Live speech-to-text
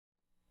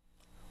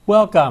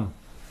Welcome.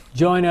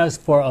 Join us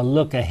for a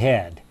look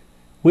ahead.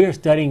 We are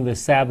studying the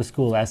Sabbath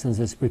school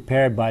lessons as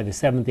prepared by the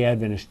Seventh-day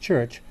Adventist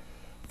Church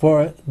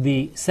for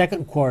the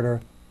second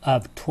quarter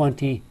of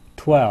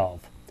 2012.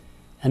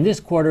 And this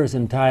quarter is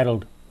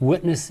entitled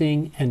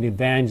Witnessing and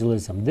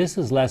Evangelism. This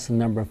is lesson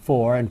number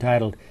 4,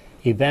 entitled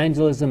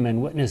Evangelism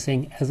and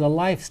Witnessing as a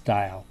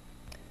Lifestyle.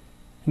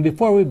 And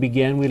before we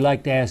begin, we'd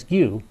like to ask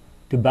you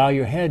to bow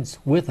your heads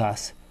with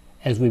us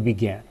as we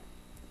begin.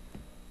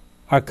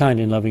 Our kind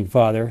and loving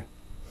Father,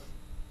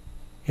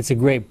 it's a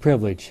great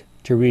privilege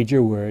to read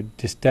your word,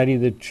 to study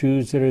the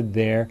truths that are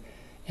there,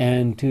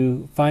 and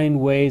to find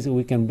ways that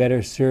we can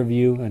better serve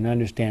you and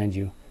understand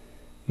you.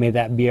 May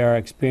that be our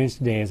experience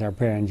today, as our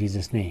prayer in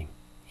Jesus' name.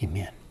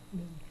 Amen.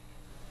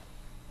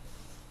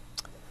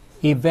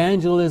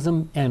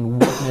 Evangelism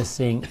and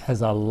witnessing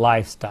as a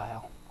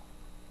lifestyle.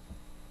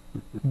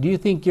 Do you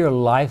think your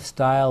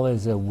lifestyle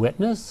is a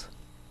witness?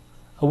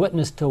 A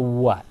witness to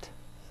what?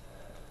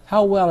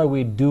 How well are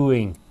we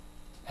doing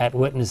at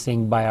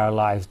witnessing by our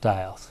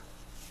lifestyles?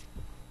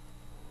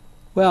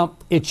 Well,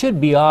 it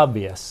should be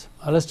obvious.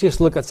 Let's just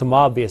look at some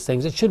obvious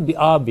things. It should be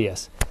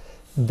obvious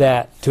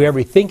that, to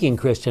every thinking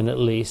Christian at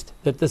least,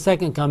 that the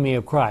second coming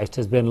of Christ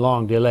has been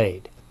long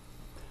delayed.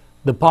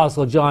 The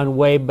Apostle John,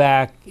 way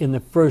back in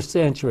the first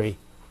century,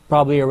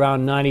 probably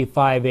around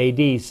 95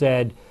 AD,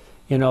 said,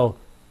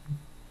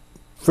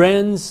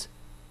 friends,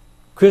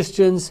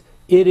 Christians,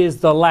 it is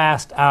the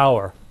last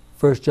hour.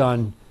 1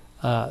 John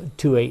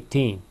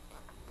 2:18.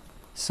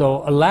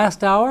 So a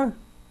last hour,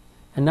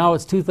 and now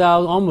it's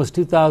almost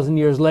 2,000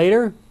 years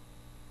later.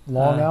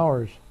 Long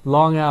hours.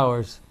 Long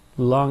hours.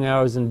 Long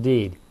hours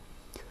indeed.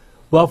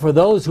 Well, for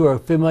those who are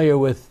familiar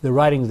with the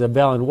writings of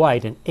Ellen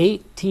White, in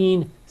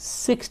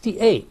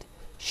 1868,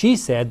 she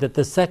said that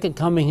the second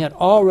coming had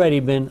already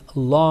been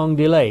long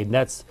delayed.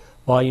 That's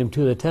volume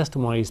 2 of the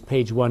Testimonies,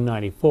 page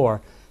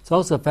 194. It's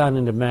also found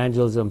in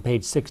Evangelism,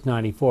 page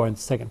 694, in the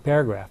second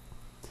paragraph.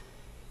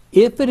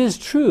 If it is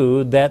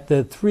true that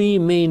the three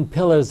main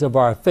pillars of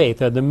our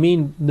faith, or the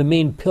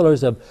main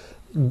pillars of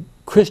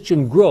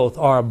Christian growth,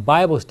 are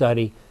Bible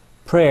study,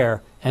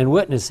 prayer, and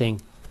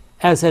witnessing,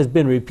 as has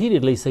been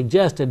repeatedly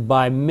suggested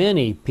by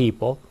many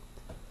people,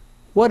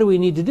 what do we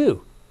need to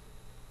do?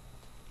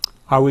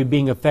 Are we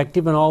being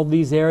effective in all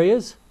these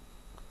areas?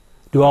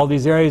 Do all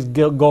these areas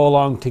go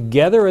along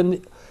together,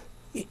 and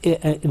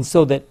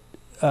so that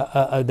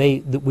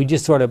that we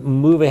just sort of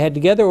move ahead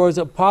together? Or is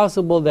it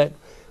possible that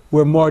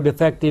we're more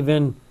defective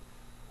in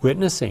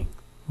witnessing,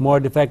 more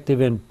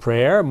defective in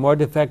prayer, more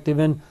defective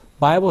in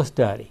Bible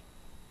study?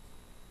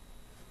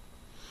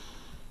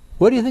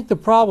 What do you think the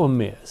problem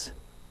is?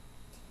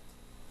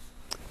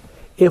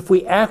 If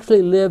we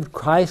actually lived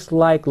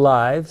Christ-like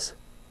lives,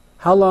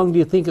 how long do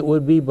you think it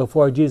would be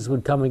before Jesus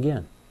would come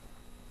again?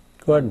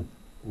 Gordon.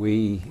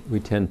 We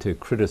tend to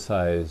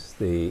criticize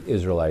the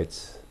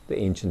Israelites, the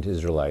ancient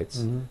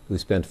Israelites, who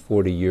spent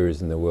 40 years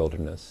in the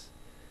wilderness.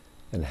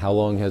 And how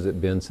long has it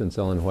been since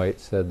Ellen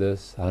White said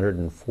this?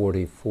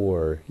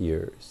 144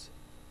 years.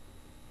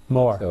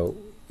 More. So,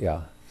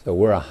 yeah. So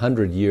we're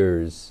 100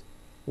 years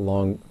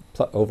long,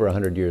 over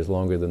 100 years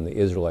longer than the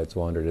Israelites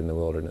wandered in the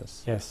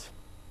wilderness. Yes.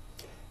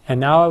 And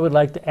now I would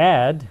like to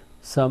add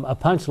a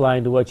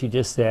punchline to what you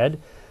just said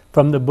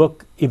from the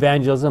book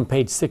Evangelism,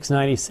 page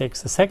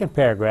 696, the second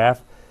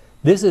paragraph.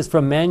 This is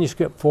from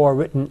manuscript 4,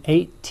 written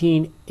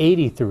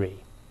 1883.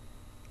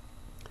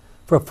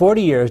 For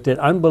 40 years did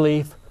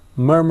unbelief,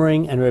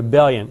 murmuring, and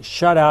rebellion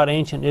shut out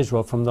ancient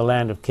Israel from the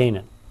land of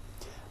Canaan.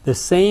 The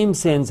same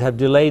sins have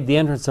delayed the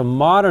entrance of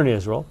modern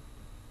Israel.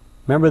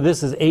 Remember,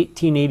 this is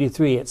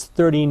 1883. It's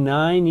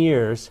 39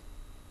 years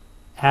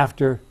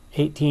after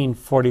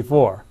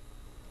 1844.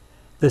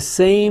 The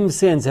same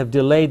sins have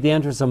delayed the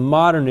entrance of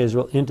modern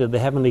Israel into the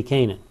heavenly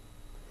Canaan.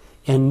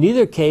 In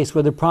neither case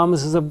were the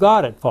promises of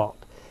God at fault.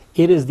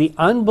 It is the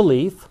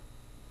unbelief,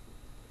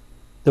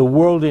 the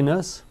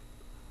worldliness,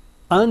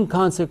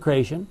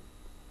 unconsecration,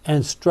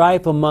 and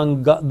strife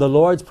among the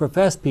Lord's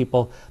professed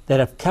people that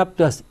have kept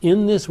us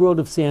in this world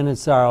of sin and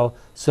sorrow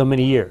so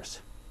many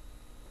years.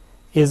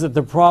 Is it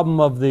the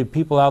problem of the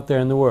people out there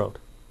in the world?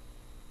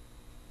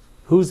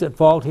 Who's at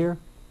fault here?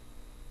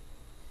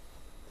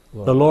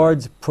 Lord. The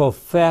Lord's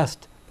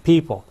professed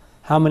people.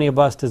 How many of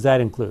us does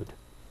that include?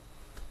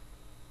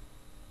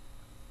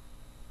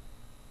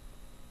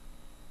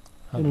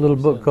 In a little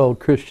book called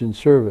Christian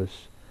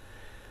Service,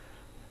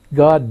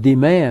 God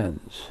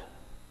demands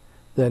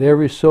that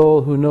every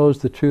soul who knows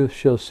the truth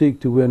shall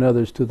seek to win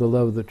others to the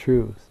love of the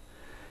truth.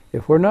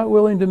 If we're not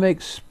willing to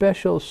make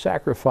special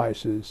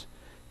sacrifices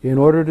in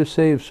order to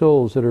save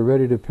souls that are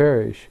ready to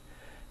perish,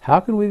 how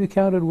can we be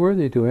counted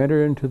worthy to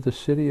enter into the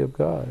city of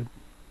God?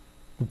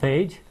 The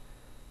page?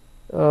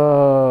 Page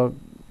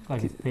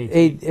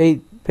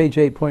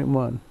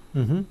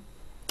 8.1.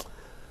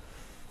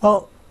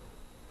 Well,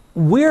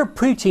 we're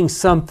preaching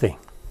something.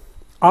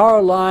 Our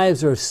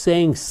lives are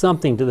saying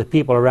something to the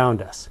people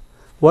around us.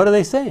 What are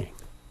they saying?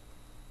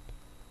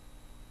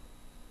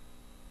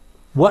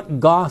 What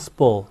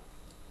gospel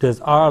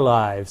does our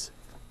lives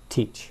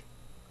teach?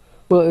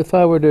 Well, if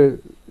I were to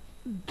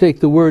take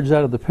the words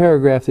out of the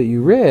paragraph that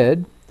you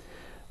read,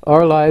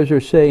 our lives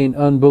are saying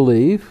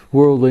unbelief,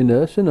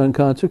 worldliness, and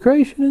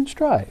unconsecration and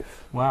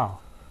strife. Wow.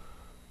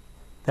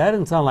 That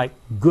doesn't sound like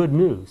good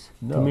news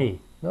to me.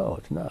 No,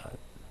 it's not.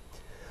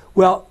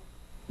 Well,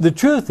 the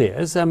truth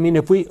is, I mean,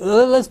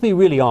 let's be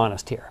really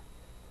honest here.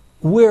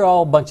 We're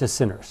all a bunch of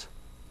sinners.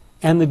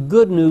 And the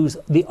good news,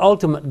 the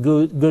ultimate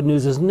good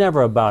news is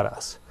never about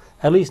us.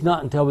 At least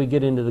not until we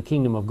get into the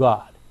kingdom of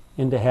God,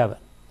 into heaven.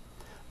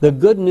 The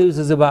good news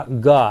is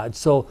about God.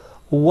 So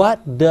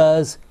what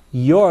does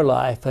your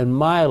life and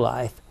my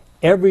life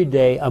every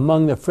day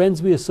among the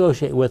friends we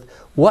associate with,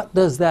 what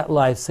does that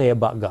life say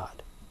about God?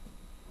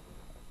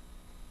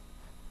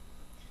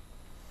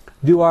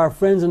 Do our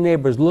friends and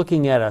neighbors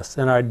looking at us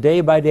and our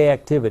day-by-day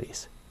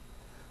activities,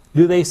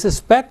 do they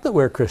suspect that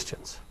we're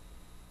Christians?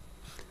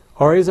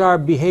 Or is our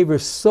behavior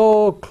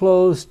so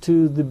close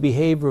to the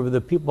behavior of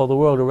the people of the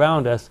world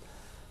around us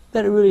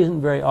that it really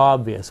isn't very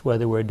obvious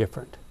whether we're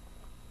different?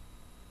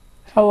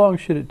 How long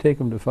should it take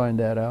them to find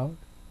that out?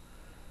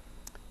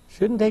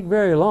 Shouldn't take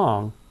very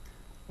long.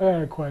 I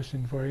got a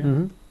question for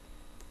you.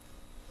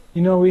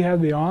 You know, we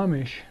have the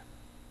Amish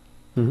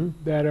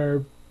that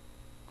are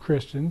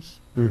Christians.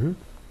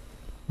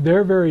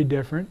 They're very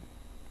different.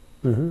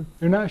 They're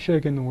not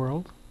shaking the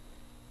world.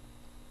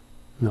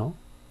 No.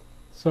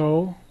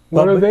 So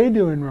what are they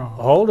doing wrong?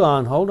 Hold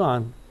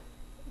on.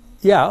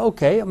 Yeah,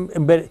 okay.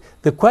 But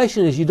the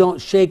question is, you don't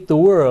shake the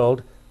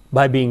world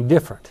by being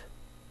different.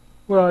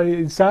 Well,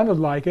 it sounded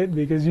like it,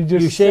 because you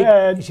just shake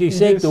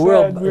the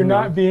world. We're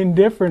not being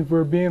different.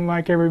 We're being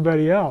like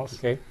everybody else.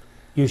 Okay.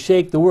 You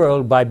shake the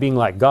world by being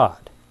like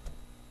God.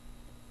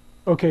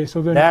 Okay,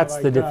 so then that's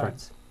like the God.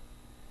 difference.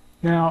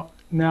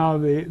 Now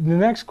the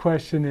next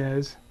question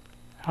is,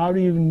 how do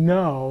you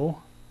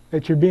know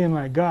that you're being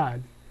like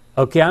God?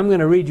 Okay, I'm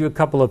going to read you a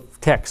couple of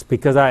texts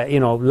because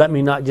let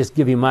me not just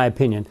give you my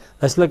opinion.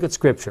 Let's look at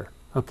Scripture.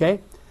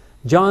 Okay,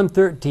 John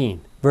 13,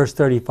 verse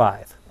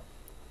 35.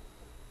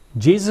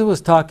 Jesus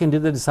was talking to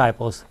the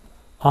disciples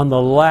on the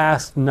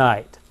last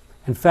night.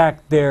 In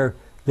fact, they're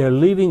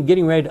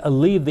getting ready to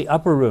leave the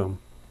upper room,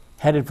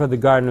 headed for the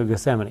Garden of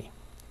Gethsemane.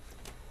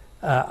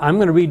 I'm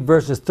going to read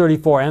verses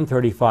 34 and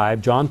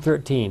 35, John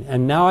 13.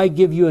 And now I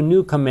give you a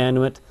new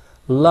commandment,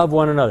 love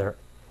one another.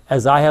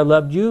 As I have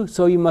loved you,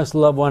 so you must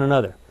love one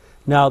another.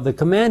 Now, the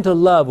command to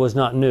love was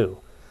not new.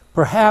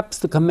 Perhaps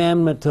the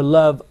commandment to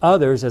love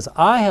others as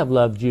I have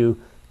loved you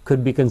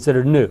could be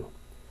considered new.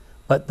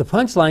 But the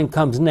punchline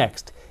comes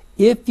next.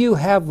 If you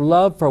have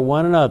love for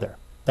one another,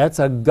 that's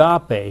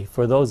agape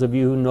for those of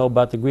you who know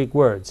about the Greek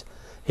words.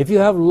 If you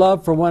have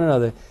love for one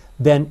another,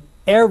 then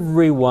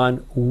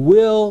everyone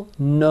will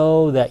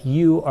know that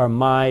you are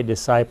my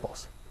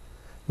disciples.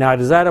 Now,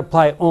 does that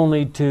apply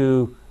only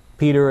to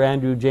Peter,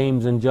 Andrew,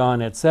 James, and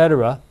John,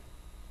 etc.?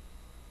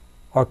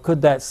 Or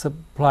could that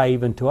apply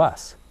even to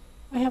us?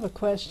 I have a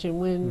question.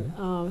 When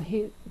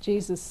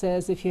Jesus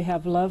says, if you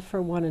have love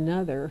for one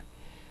another,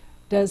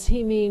 does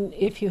he mean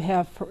if you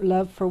have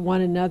love for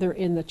one another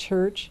in the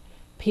church,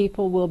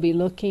 people will be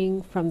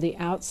looking from the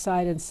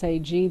outside and say,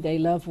 gee, they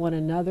love one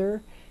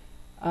another,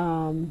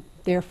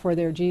 therefore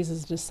they're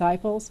Jesus'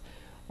 disciples?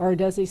 Or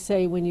does he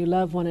say when you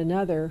love one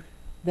another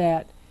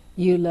that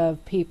you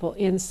love people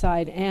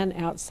inside and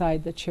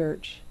outside the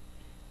church?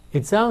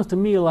 It sounds to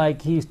me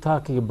like he's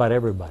talking about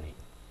everybody.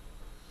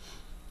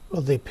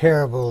 Well, the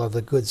parable of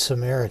the Good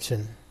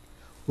Samaritan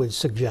would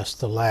suggest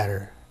the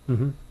latter.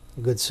 The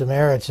Good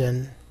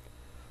Samaritan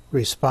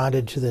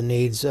responded to the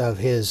needs of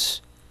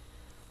his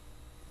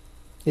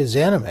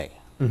enemy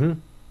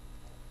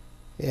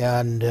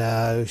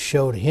and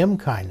showed him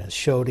kindness,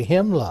 showed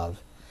him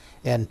love,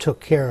 and took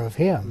care of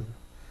him.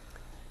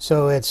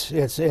 So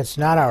it's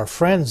not our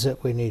friends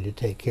that we need to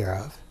take care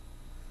of.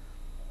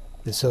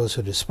 It's those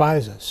who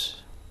despise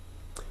us.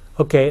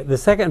 Okay, the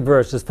second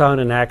verse is found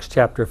in Acts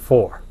chapter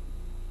 4.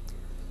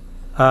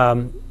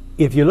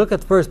 If you look at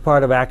the first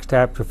part of Acts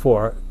chapter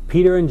 4,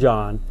 Peter and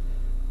John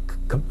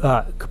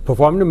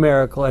performed a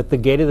miracle at the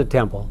gate of the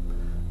temple.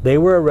 They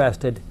were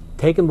arrested,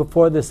 taken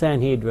before the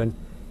Sanhedrin,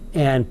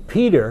 and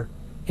Peter,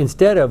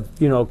 instead of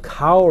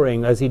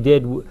cowering as he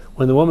did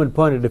when the woman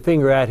pointed a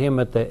finger at him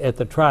at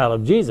the trial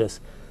of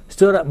Jesus,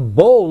 stood up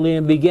boldly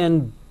and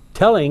began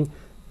telling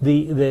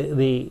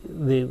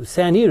the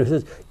Sanhedrin,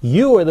 says,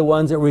 you are the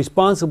ones that were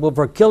responsible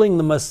for killing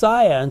the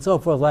Messiah, and so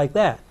forth like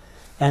that.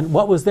 And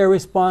what was their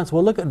response?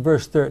 Well, look at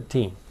verse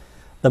 13.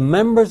 The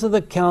members of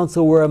the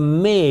council were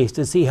amazed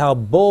to see how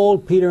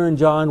bold Peter and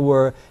John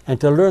were and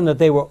to learn that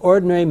they were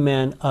ordinary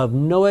men of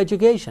no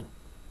education.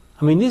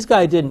 I mean, these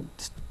guys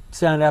didn't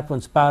stand up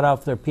and spout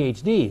off their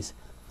PhDs.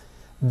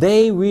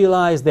 They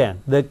realized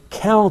then, the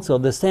council,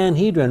 the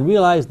Sanhedrin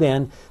realized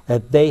then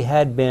that they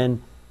had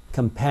been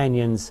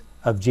companions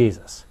of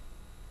Jesus.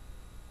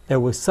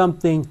 There was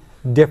something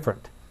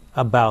different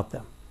about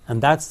them.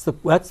 And that's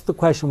the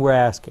question we're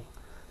asking.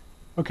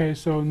 Okay,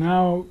 so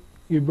now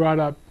you brought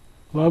up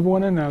love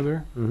one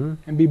another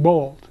and be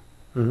bold.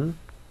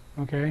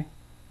 Okay,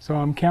 so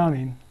I'm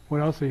counting.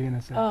 What else are you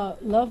going to say?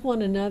 Love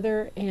one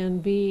another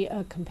and be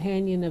a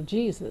companion of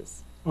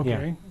Jesus.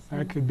 Okay,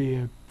 that could be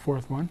a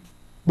fourth one.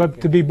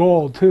 But to be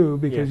bold too,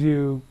 because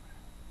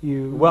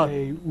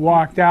they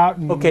walked out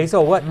and... Okay,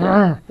 so what?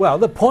 Well,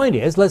 the point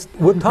is,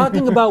 we're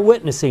talking about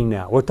witnessing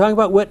now. We're talking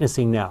about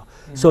witnessing now.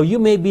 So you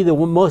may be the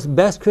most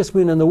best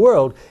Christian in the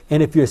world,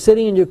 and if you're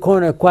sitting in your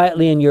corner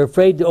quietly and you're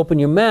afraid to open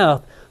your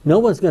mouth, no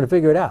one's going to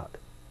figure it out.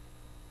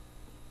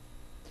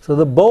 So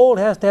the bold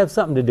has to have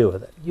something to do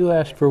with it. You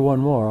asked for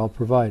one more, I'll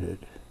provide it.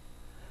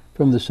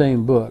 From the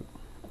same book.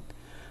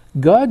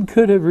 God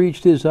could have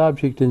reached his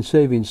object in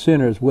saving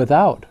sinners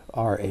without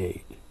our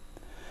aid.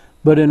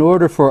 But in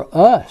order for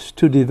us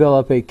to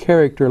develop a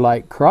character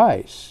like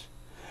Christ,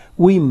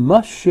 we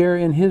must share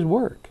in his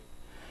work.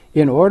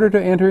 In order to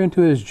enter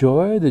into his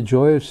joy, the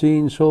joy of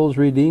seeing souls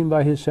redeemed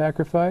by his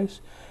sacrifice,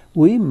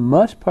 we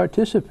must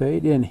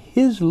participate in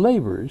his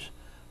labors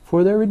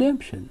for their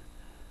redemption.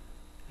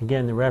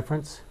 Again, the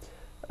reference?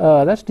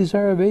 That's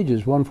Desire of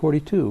Ages,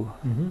 142.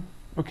 Mm-hmm.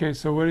 Okay,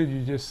 so what did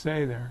you just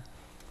say there?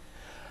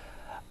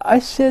 I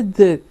said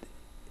that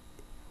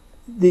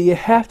you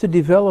have to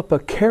develop a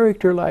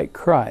character like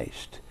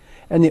Christ.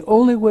 And the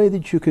only way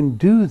that you can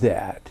do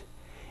that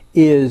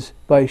is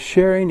by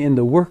sharing in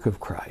the work of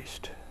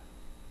Christ.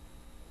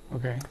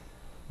 Okay.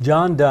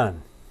 John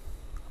Donne,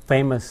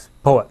 famous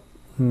poet,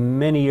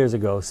 many years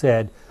ago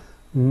said,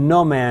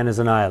 "No man is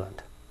an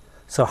island."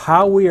 So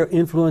how are we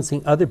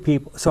influencing other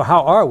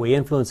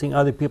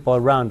people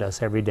around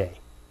us every day?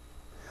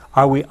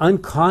 Are we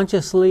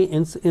unconsciously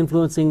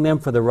influencing them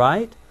for the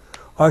right?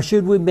 Or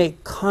should we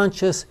make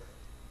conscious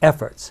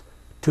efforts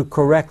to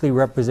correctly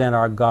represent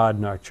our God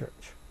in our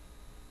church?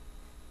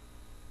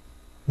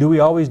 Do we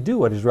always do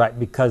what is right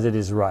because it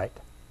is right?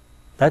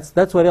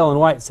 That's what Ellen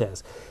White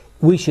says.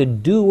 We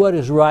should do what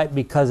is right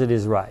because it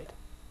is right.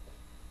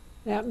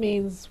 That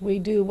means we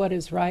do what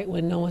is right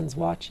when no one's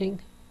watching.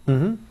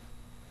 Mm-hmm.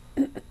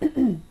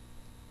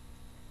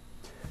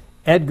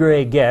 Edgar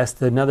A.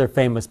 Guest, another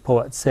famous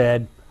poet,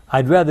 said,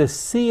 "I'd rather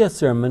see a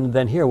sermon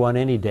than hear one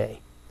any day.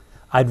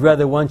 I'd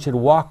rather one should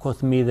walk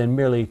with me than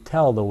merely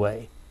tell the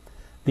way.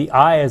 The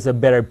eye is a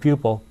better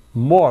pupil,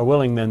 more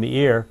willing than the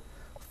ear.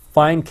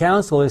 Fine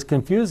counsel is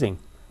confusing,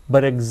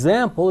 but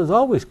example is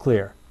always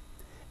clear.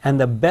 And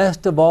the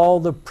best of all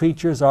the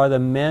preachers are the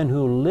men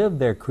who live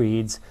their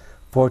creeds,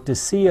 for to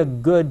see a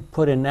good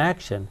put in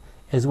action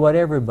is what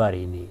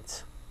everybody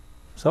needs."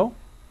 So,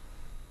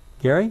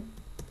 Gary?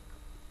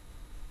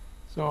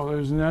 So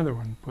there's another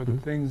one. Put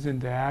things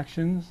into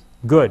actions.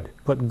 Good.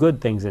 Put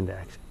good things into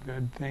action.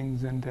 Good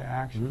things into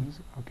actions.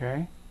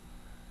 Okay.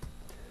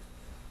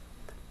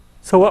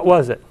 So what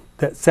was it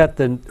that set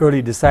the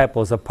early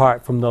disciples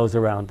apart from those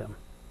around them?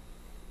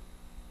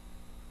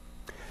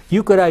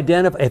 You could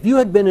identify, if you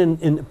had been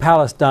in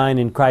Palestine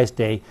in Christ's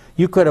day,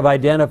 you could have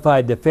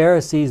identified the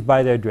Pharisees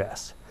by their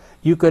dress.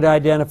 You could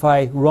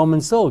identify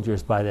Roman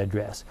soldiers by their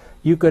dress.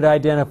 You could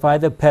identify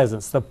the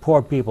peasants, the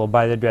poor people,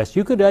 by their dress.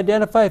 You could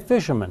identify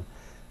fishermen,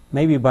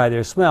 maybe by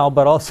their smell,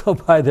 but also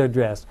by their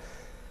dress.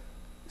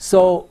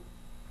 So,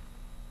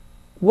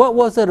 what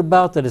was it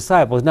about the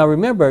disciples? Now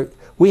remember,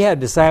 we had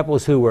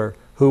disciples who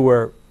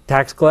were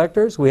tax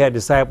collectors. We had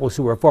disciples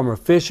who were former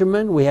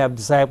fishermen. We have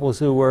disciples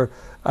who were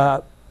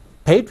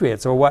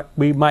patriots, or what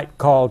we might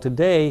call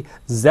today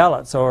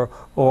zealots, or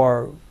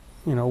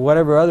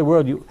whatever other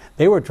word.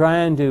 They were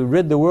trying to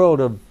rid the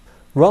world of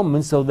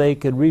Romans so they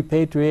could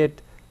repatriate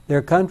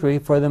their country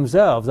for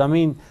themselves. I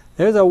mean,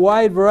 there's a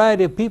wide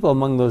variety of people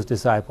among those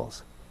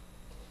disciples.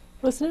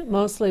 Wasn't it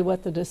mostly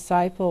what the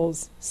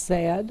disciples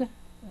said?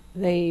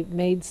 They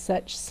made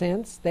such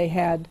sense. They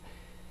had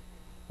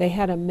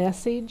a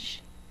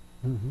message.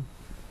 Mm-hmm.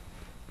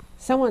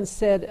 Someone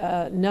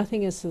said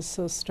nothing is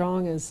so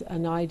strong as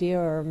an idea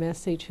or a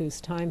message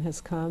whose time has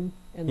come,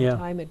 and the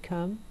time had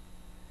come.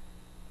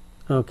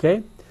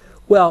 Okay.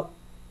 Well,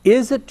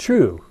 is it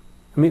true?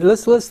 I mean,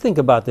 let's think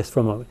about this for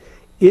a moment.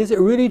 Is it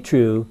really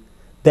true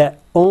that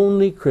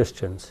only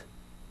Christians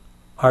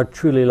are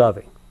truly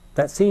loving?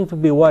 That seems to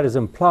be what is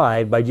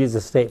implied by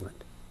Jesus' statement.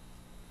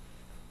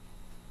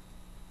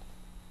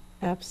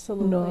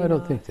 Absolutely No, I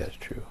don't think that's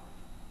true.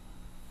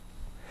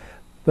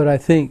 But I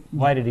think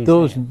Why did he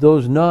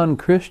those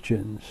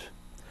non-Christians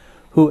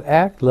who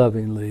act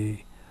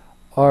lovingly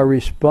are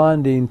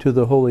responding to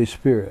the Holy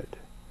Spirit,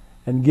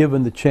 and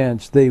given the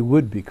chance, they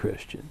would be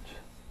Christians.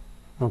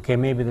 Okay,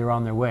 maybe they're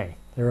on their way.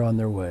 They're on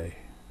their way.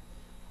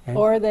 Okay.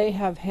 Or they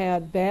have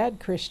had bad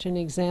Christian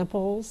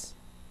examples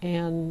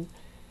and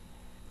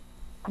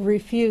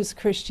refuse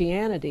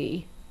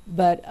Christianity,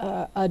 but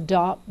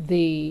adopt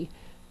the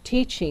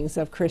teachings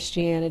of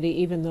Christianity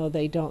even though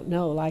they don't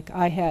know. Like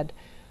I had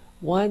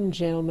one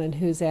gentleman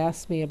who's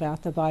asked me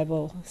about the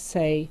Bible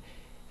say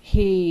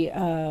he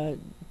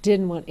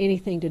didn't want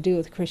anything to do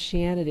with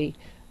Christianity,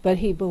 but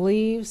he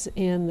believes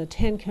in the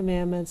 10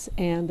 Commandments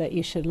and that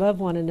you should love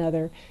one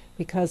another,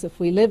 because if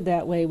we lived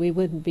that way we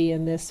wouldn't be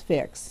in this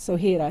fix. So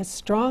he had a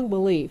strong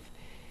belief,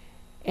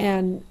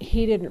 and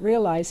he didn't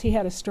realize he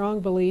had a strong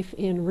belief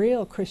in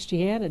real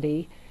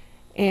Christianity,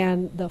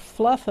 and the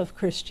fluff of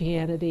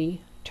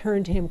Christianity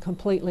turned him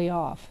completely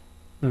off.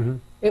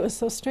 It was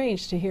so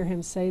strange to hear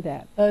him say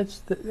that.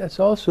 That's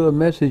also a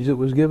message that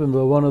was given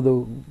by one of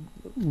the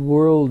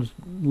world's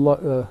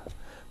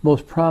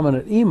most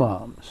prominent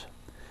imams,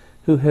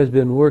 who has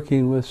been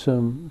working with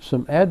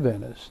some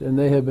Adventists, and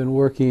they have been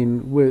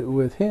working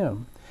with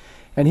him.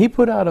 And he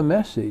put out a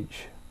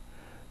message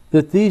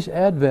that these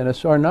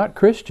Adventists are not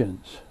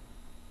Christians.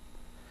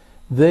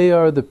 They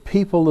are the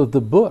people of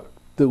the book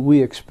that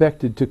we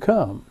expected to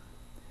come.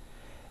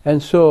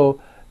 And so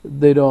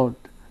they don't,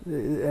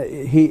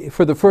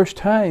 for the first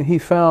time, he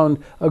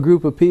found a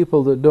group of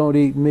people that don't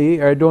eat meat,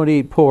 or don't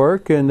eat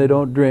pork, and they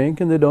don't drink,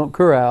 and they don't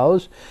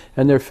carouse,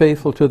 and they're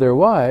faithful to their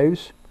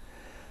wives.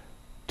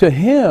 To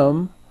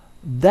him,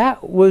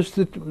 that was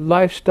the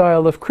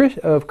lifestyle of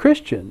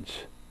Christians.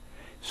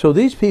 So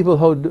these people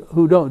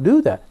who don't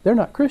do that, they're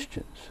not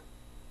Christians.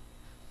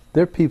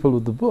 They're people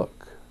of the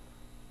book.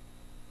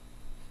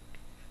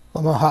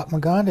 Well, Mahatma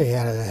Gandhi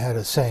had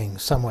a saying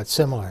somewhat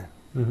similar.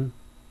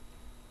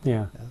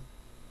 Yeah.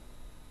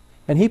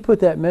 And he put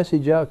that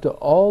message out to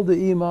all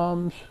the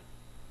imams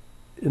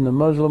in the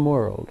Muslim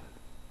world.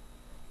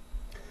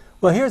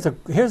 Well, here's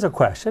a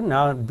question.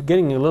 Now,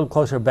 getting a little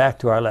closer back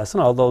to our lesson,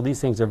 although these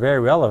things are very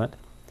relevant.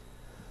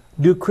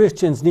 Do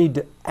Christians need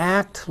to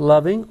act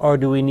loving, or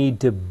do we need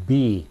to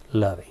be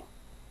loving?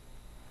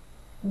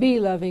 Be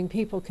loving.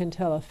 People can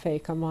tell a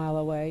fake a mile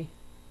away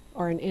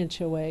or an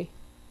inch away.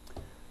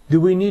 Do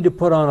we need to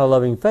put on a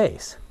loving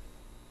face?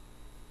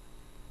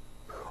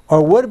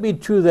 Or would it be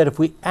true that if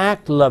we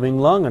act loving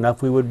long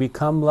enough, we would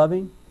become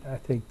loving? I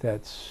think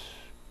that's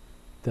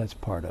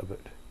part of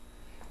it.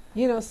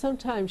 You know,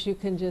 sometimes you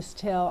can just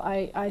tell.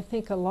 I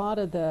think a lot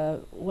of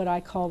what I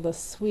call the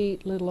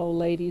sweet little old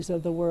ladies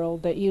of the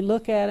world, that you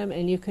look at them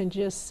and you can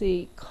just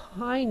see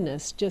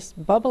kindness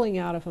just bubbling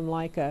out of them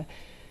like a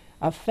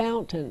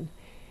fountain.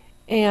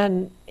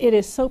 And it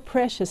is so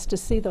precious to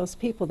see those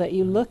people that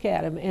you look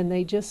at them and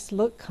they just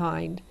look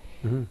kind.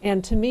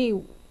 And to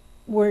me,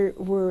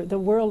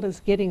 the world is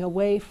getting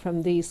away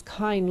from these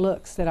kind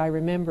looks that I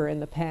remember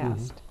in the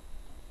past.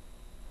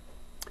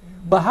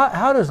 But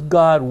how does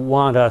God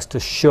want us to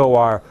show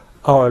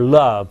our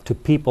love to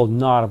people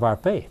not of our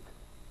faith?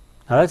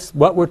 Now that's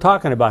what we're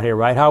talking about here,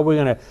 right? How are we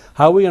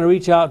going to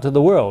reach out to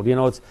the world? You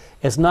know,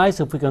 it's nice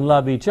if we can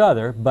love each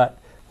other, but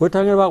we're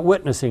talking about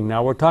witnessing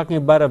now. We're talking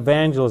about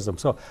evangelism.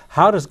 So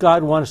how does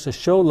God want us to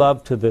show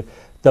love to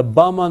the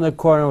bum on the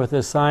corner with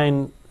the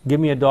sign, "Give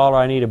me $1,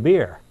 I need a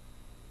beer"?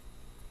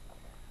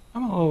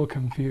 I'm a little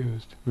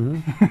confused.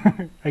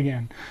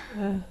 Again.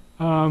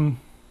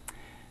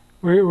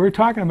 We're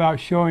talking about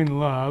showing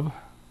love.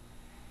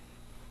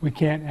 We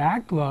can't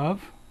act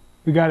love.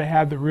 We got to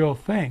have the real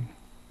thing.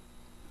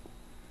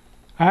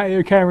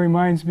 It kind of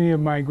reminds me of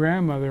my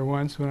grandmother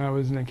once when I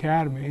was in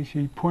academy.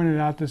 She pointed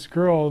out this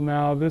girl,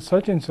 now this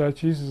such and such,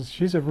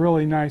 she's a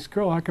really nice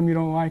girl. How come you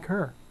don't like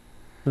her?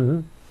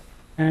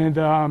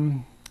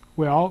 And,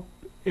 well,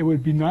 it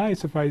would be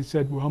nice if I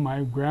said, well,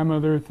 my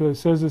grandmother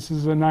says this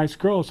is a nice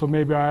girl, so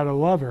maybe I ought to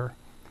love her.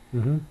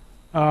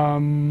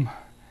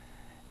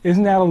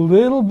 Isn't that a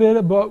little bit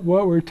about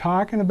what we're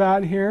talking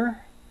about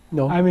here?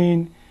 No. I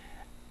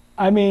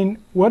mean,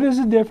 what is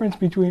the difference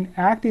between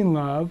acting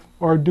love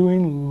or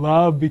doing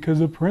love because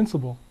of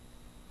principle?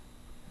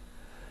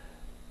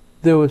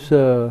 There was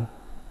a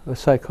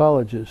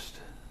psychologist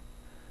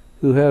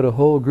who had a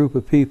whole group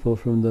of people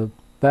from the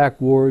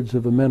back wards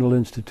of a mental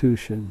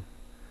institution,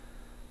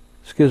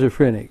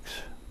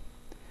 schizophrenics,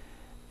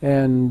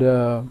 and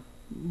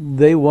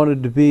they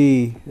wanted to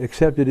be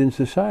accepted in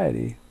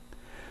society.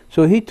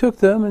 So he took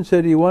them and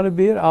said, "Do you want to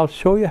be it? I'll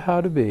show you how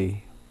to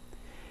be."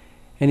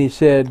 And he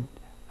said,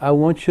 "I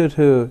want you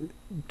to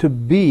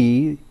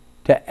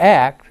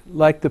act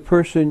like the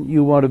person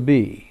you want to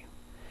be."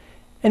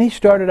 And he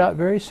started out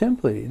very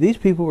simply. These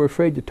people were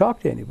afraid to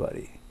talk to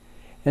anybody.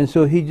 And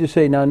so he'd just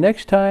say, "Now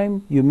next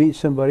time you meet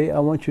somebody, I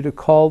want you to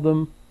call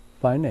them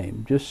by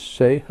name. Just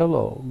say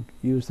hello,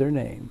 use their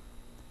name."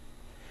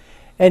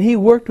 And he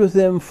worked with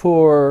them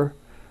for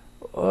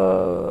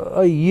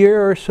a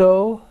year or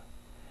so.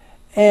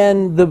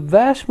 And the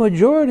vast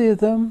majority of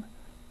them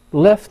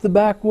left the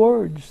back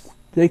wards.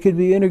 They could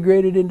be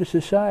integrated into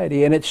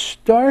society. And it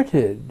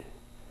started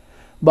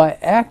by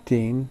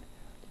acting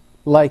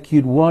like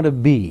you'd want to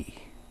be.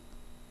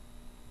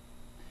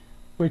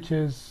 Which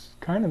is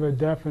kind of a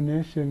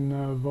definition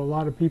of a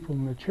lot of people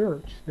in the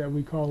church that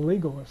we call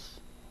legalists.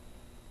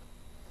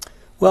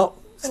 Well,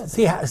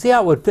 see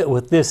how it would fit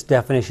with this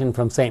definition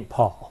from St.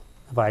 Paul,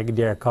 if I could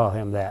dare call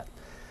him that.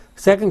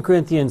 2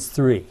 Corinthians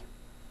 3,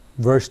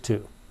 verse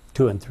 2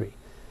 and 3.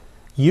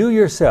 You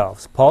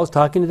yourselves, Paul's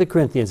talking to the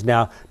Corinthians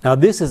now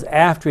this is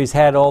after he's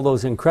had all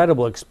those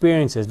incredible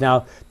experiences.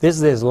 Now, this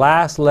is his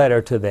last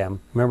letter to them.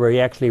 Remember,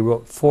 he actually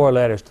wrote 4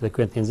 letters to the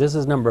Corinthians. This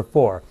is number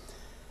 4.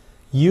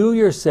 You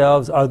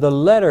yourselves are the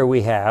letter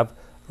we have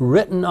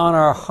written on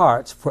our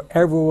hearts for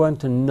everyone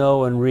to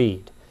know and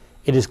read.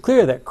 It is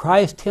clear that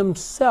Christ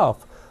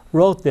himself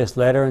wrote this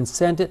letter and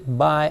sent it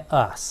by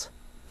us.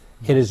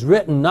 It is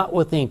written not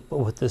with ink, but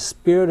with the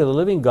Spirit of the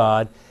living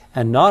God,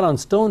 and not on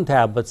stone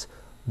tablets,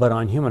 but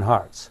on human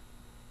hearts.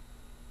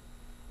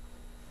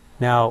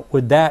 Now,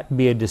 would that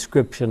be a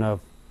description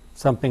of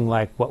something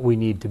like what we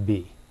need to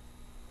be?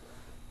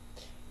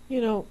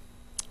 You know,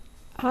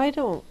 I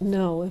don't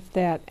know if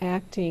that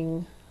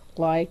acting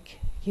like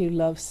you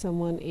love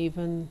someone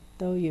even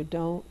though you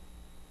don't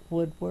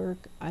would work.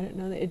 I don't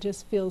know. It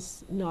just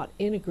feels not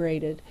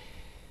integrated.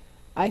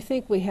 I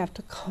think we have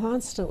to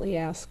constantly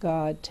ask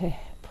God to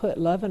put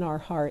love in our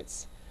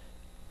hearts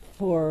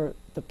for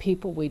the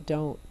people we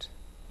don't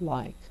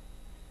like.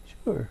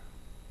 Sure.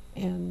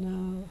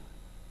 And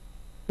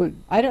but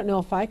I don't know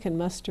if I can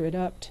muster it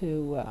up to,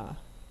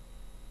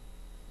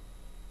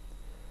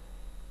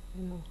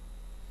 you know.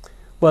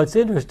 Well, it's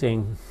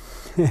interesting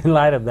in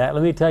light of that.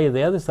 Let me tell you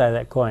the other side of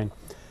that coin.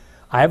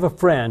 I have a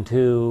friend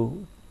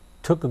who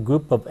took a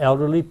group of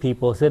elderly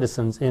people,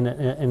 citizens, in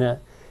a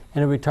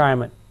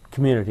retirement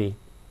community,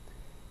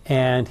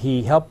 and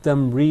he helped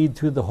them read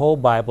through the whole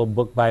Bible,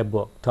 book by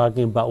book,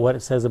 talking about what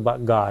it says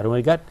about God. And when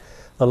we got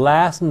the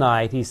last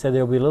night, he said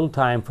there will be a little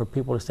time for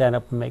people to stand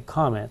up and make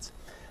comments.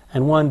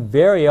 And one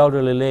very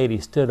elderly lady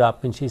stood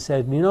up and she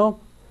said, you know,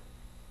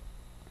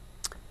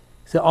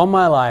 all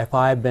my life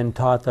I've been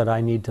taught that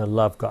I need to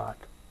love God.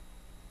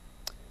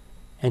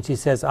 And she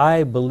says,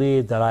 I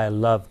believe that I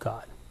love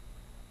God.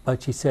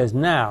 But she says,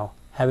 now,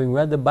 having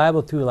read the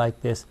Bible through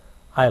like this,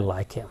 I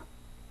like Him.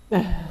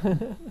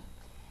 You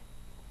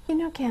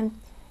know, Ken,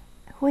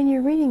 when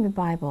you're reading the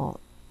Bible,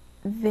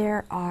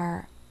 there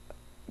are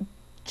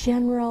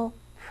general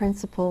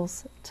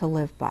principles to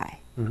live by.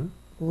 Mm-hmm.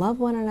 Love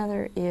one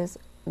another is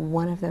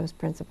one of those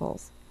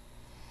principles.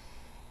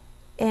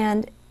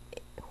 And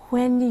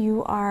when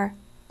you are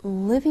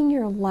living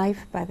your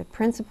life by the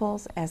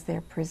principles as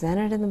they're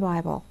presented in the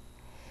Bible,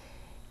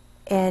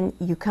 and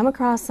you come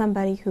across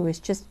somebody who is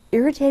just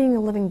irritating the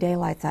living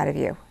daylights out of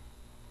you,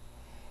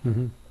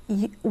 Mm-hmm.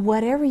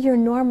 Whatever your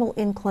normal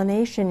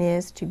inclination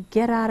is to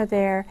get out of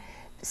there,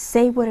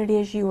 say what it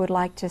is you would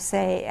like to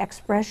say,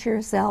 express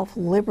yourself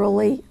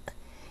liberally,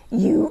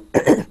 you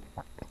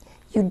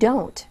you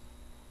don't,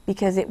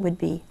 because it would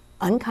be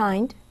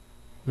unkind.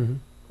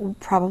 Mm-hmm.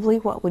 Probably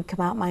what would come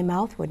out my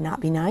mouth would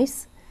not be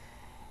nice.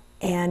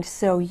 And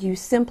so you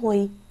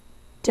simply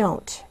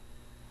don't.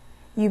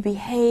 You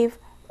behave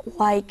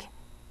like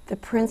the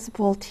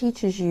principle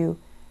teaches you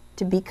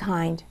to be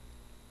kind,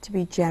 to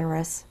be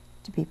generous,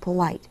 to be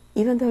polite.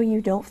 Even though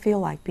you don't feel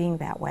like being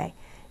that way,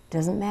 it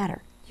doesn't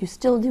matter. You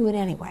still do it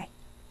anyway.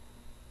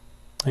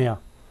 Yeah.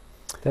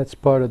 that's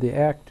part of the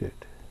acted.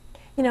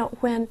 You know,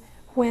 when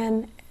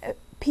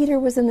Peter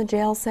was in the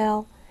jail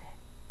cell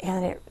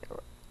and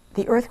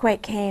the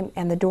earthquake came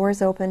and the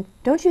doors opened,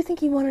 don't you think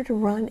he wanted to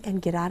run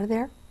and get out of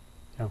there?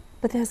 Yeah.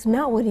 But that's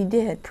not what he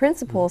did.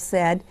 Principle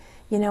said,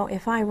 you know,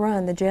 if I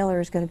run, the jailer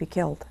is going to be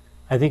killed.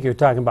 I think you're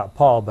talking about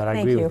Paul, but I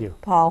Thank agree with you.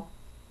 Paul.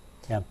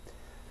 Yeah.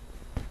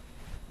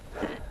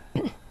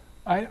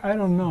 I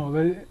don't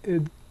know.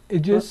 It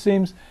just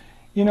seems,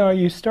 you know,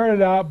 you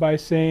started out by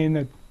saying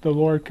that the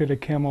Lord could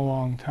have come a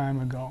long time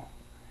ago.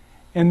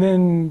 And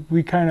then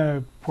we kind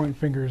of point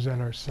fingers at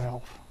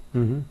ourselves,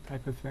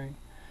 type of thing.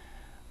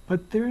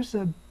 But there's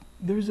a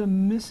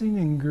missing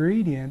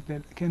ingredient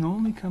that can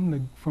only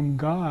come from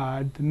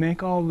God to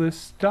make all this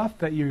stuff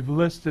that you've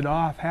listed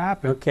off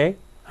happen. Okay.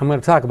 I'm going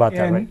to talk about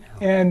that right now.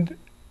 And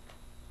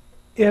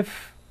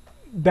if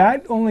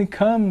that only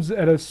comes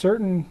at a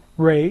certain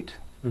rate,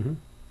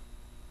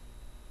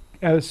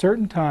 at a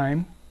certain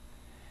time,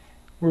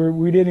 where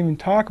we didn't even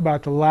talk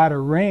about the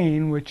latter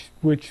rain, which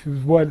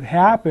was what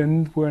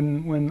happened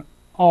when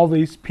all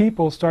these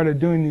people started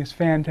doing these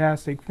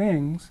fantastic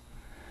things.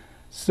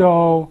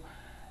 So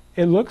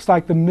it looks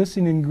like the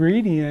missing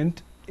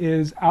ingredient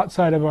is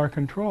outside of our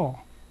control.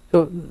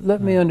 So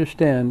let me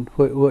understand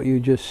what you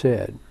just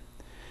said.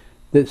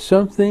 That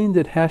something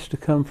that has to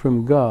come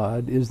from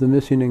God is the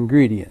missing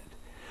ingredient.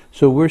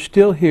 So we're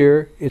still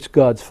here, it's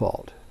God's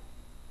fault.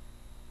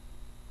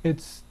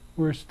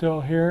 We're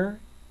still here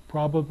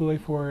probably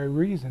for a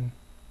reason.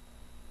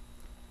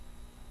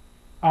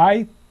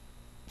 I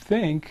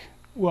think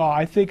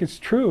it's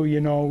true, you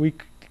know, we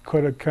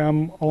could have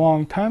come a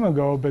long time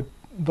ago, but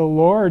the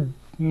Lord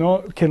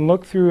can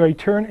look through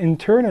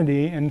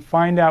eternity and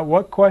find out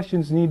what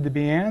questions need to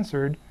be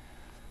answered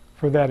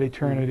for that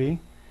eternity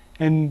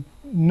and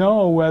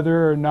know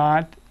whether or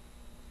not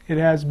it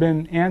has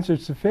been answered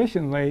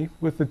sufficiently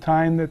with the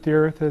time that the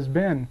earth has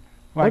been.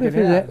 Like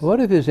What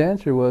if his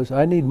answer was,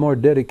 I need more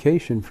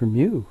dedication from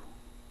you?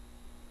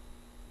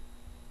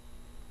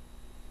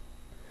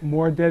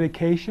 More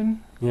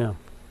dedication? Yeah.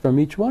 From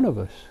each one of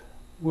us.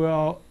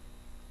 Well,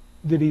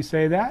 did he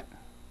say that?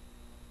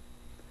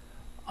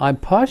 I'm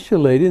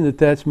postulating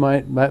that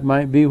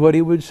might be what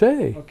he would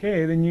say.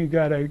 Okay, then you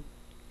got to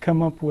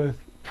come up with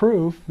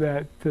proof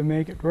that to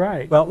make it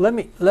right. Well, let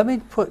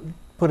me put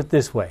it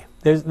this way.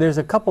 There's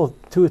a couple,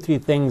 2 or 3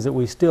 things that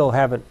we still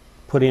haven't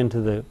put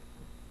into the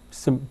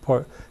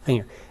thing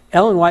here.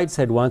 Ellen White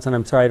said once, and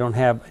I'm sorry I don't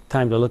have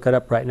time to look it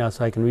up right now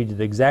so I can read you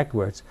the exact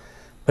words,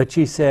 but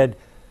she said,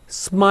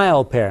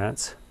 smile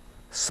parents,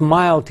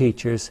 smile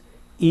teachers,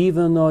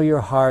 even though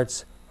your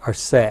hearts are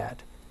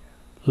sad.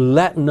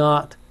 Let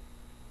not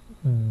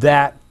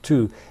that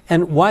true?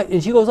 And why?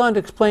 And she goes on to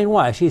explain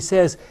why. She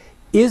says,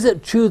 is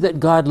it true that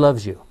God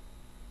loves you?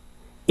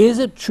 Is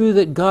it true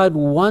that God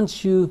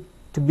wants you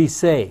to be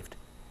saved?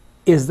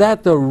 Is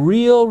that the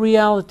real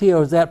reality,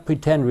 or is that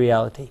pretend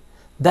reality?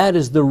 That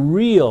is the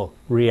real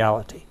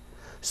reality.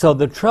 So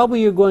the trouble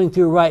you're going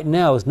through right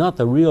now is not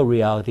the real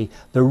reality.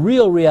 The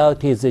real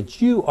reality is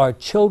that you are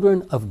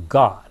children of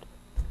God.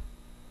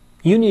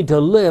 You need to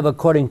live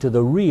according to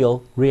the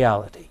real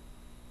reality.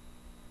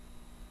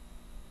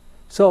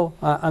 So,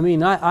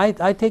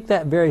 I take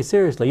that very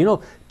seriously. You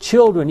know,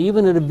 children,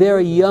 even at a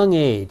very young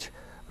age,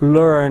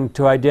 learn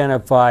to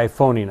identify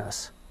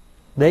phoniness.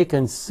 They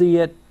can see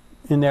it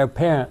in their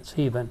parents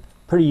even,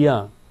 pretty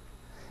young.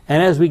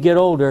 And as we get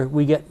older,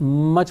 we get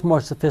much more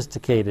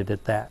sophisticated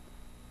at that.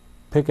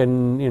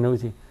 Picking,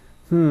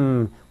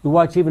 we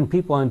watch even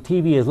people on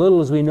TV, as little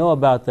as we know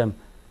about them,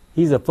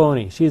 he's a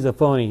phony, she's a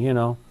phony,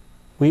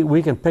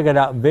 We can pick it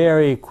out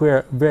very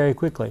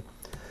quickly.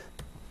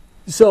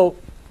 So,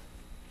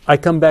 I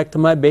come back to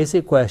my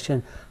basic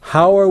question: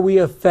 how are we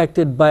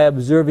affected by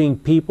observing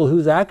people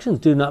whose actions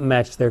do not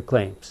match their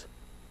claims?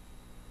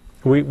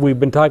 We've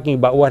been talking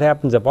about what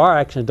happens if our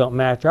actions don't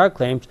match our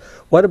claims.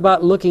 What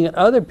about looking at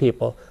other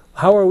people?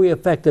 How are we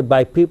affected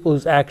by people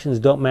whose actions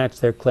don't match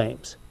their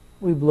claims?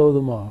 We blow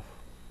them off.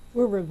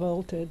 We're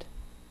revolted.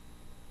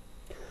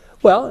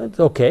 Well, it's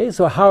okay.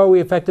 So how are we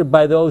affected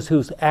by those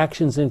whose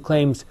actions and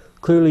claims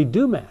clearly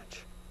do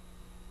match?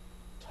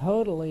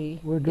 Totally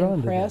We're drawn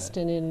impressed to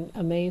that. and in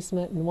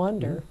amazement and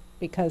wonder,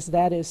 because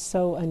that is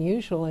so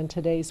unusual in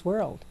today's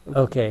world.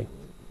 Okay.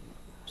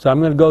 So I'm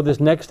going to go this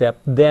next step.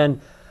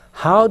 Then,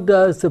 how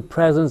does the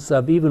presence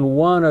of even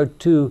one or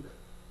two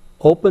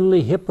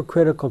openly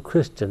hypocritical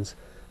Christians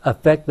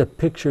affect the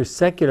picture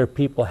secular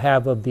people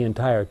have of the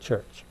entire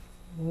church?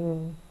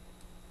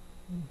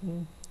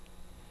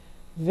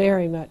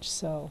 Very much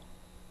so.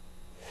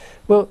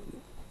 Well,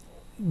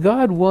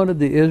 God wanted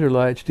the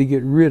Israelites to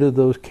get rid of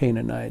those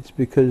Canaanites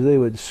because they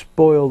would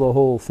spoil the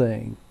whole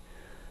thing.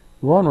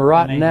 One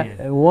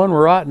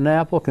rotten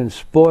apple can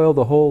spoil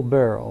the whole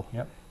barrel.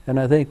 Yep. And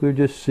I think we're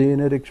just seeing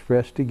it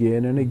expressed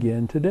again and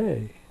again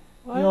today.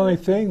 The only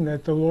thing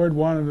that the Lord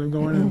wanted to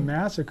go in and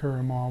massacre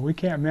them all. We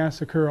can't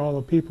massacre all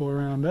the people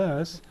around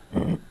us.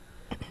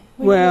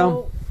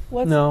 Well,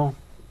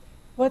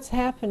 What's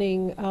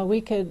happening?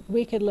 We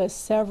could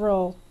list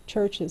several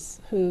churches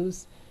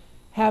whose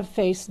have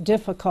faced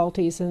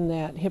difficulties in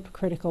that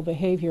hypocritical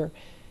behavior,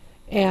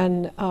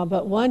 and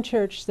but one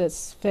church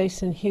that's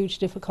facing huge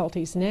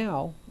difficulties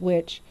now,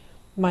 which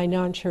my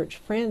non-church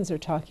friends are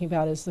talking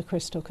about, is the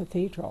Crystal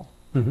Cathedral.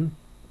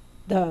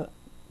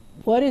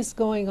 What is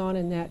going on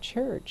in that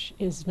church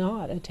is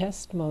not a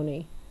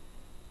testimony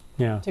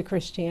to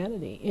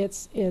Christianity.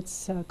 It's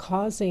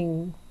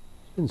causing.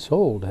 It's been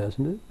sold,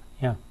 hasn't it?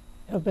 Yeah.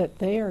 But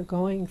they are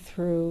going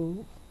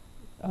through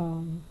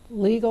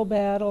legal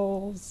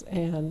battles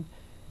and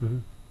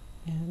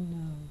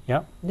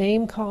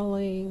name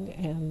calling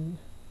and.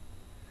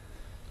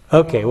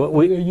 Okay.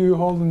 Are you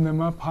holding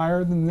them up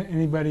higher than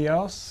anybody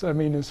else? I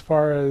mean, as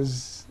far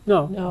as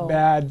No.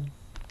 bad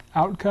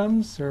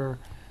outcomes, or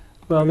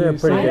Well, they're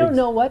pretty I big. don't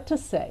know what to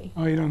say.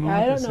 Oh, you don't know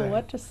I what don't to know say.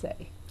 what to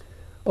say.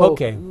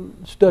 Okay.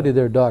 Study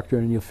their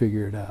doctrine and you'll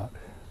figure it out.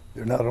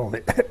 They're not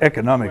only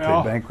economically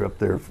bankrupt,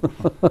 their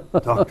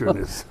doctrine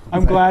is.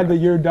 I'm glad that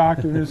your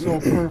doctrine is so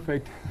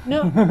perfect.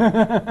 No,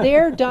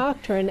 their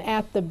doctrine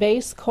at the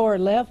base core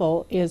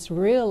level is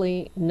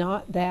really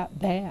not that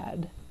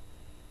bad.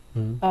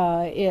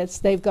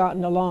 They've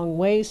gotten a long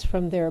ways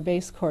from their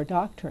base core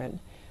doctrine.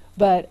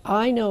 But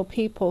I know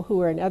people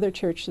who are in other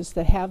churches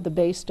that have the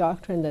base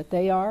doctrine that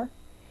they are,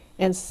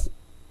 and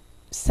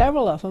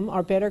several of them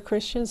are better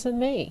Christians than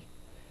me,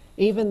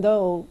 even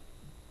though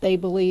they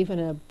believe in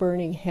a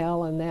burning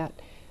hell and that.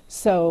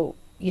 So,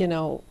 they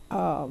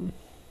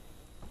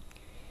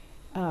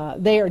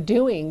are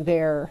doing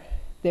their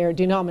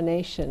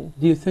denomination.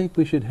 Do you think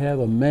we should have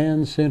a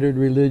man-centered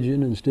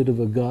religion instead of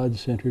a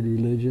God-centered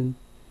religion?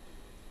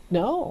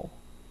 No.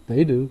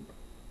 They do.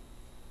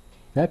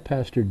 That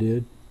pastor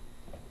did.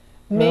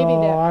 Maybe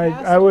No, that I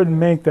pastor- wouldn't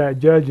make that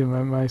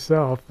judgment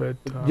myself, but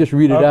Just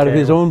read it out of okay.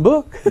 his own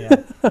book.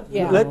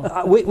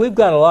 Yeah. We've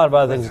got a lot of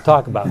other things to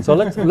talk about. So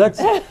let's But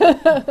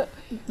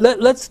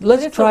it's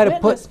try a to witness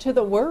put to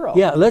the world.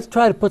 let's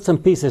try to put some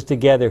pieces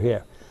together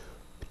here.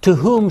 To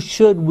whom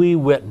should we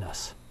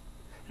witness?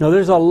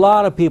 There's a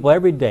lot of people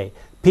every day.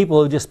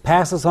 People who just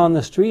pass us on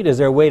the street as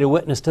their way to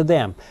witness to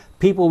them.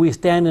 People we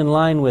stand in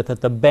line with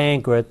at the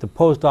bank or at the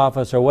post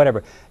office or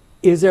whatever.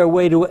 Is there a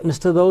way to witness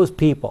to those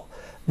people?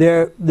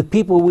 They're the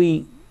people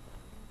we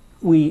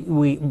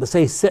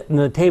say sit in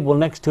the table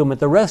next to them at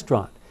the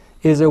restaurant.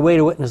 Is there a way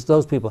to witness to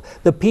those people?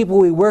 The people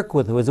we work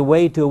with, is a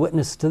way to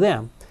witness to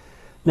them.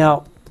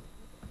 Now,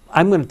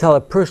 I'm going to tell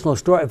a personal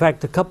story. In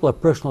fact, a couple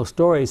of personal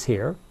stories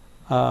here.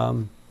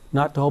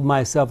 Not to hold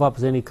myself up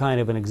as any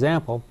kind of an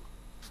example.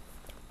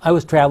 I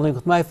was traveling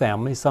with my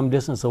family some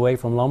distance away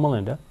from Loma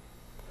Linda,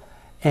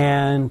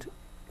 and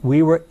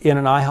we were in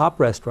an IHOP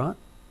restaurant,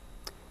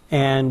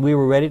 and we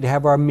were ready to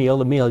have our meal.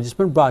 The meal had just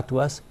been brought to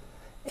us,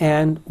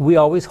 and we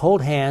always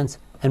hold hands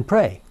and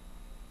pray.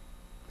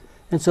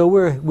 And so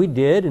we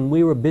did, and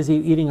we were busy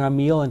eating our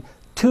meal, and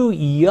two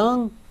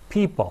young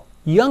people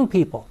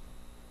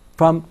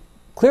from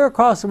clear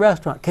across the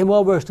restaurant came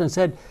over us and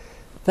said,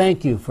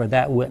 "Thank you for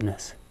that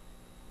witness."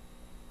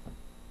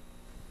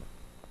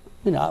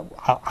 You know,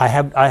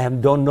 I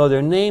don't know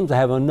their names. I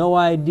have no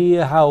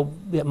idea how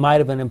it might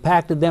have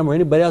impacted them or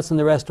anybody else in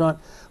the restaurant,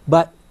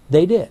 but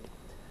they did.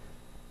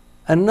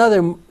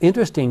 Another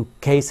interesting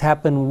case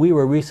happened. We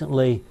were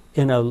recently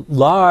in a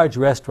large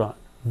restaurant,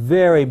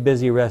 very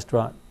busy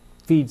restaurant,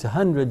 feeds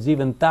hundreds,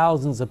 even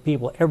thousands of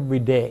people every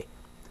day.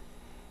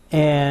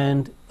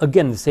 And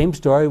again, the same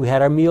story. We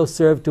had our meal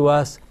served to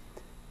us,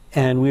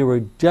 and we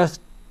were just,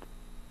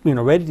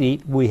 ready to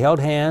eat. We held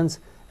hands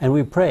and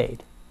we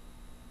prayed.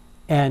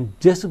 And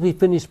just as we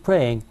finished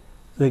praying,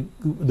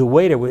 the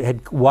waiter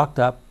had walked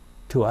up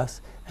to us,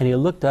 and he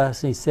looked at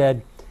us and he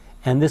said,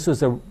 and this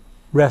was a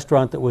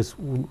restaurant that was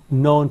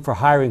known for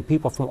hiring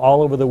people from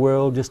all over the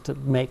world just to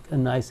make a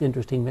nice,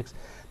 interesting mix.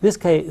 This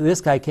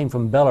guy came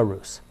from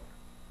Belarus.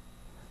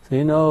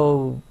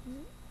 So,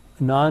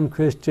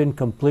 non-Christian,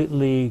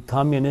 completely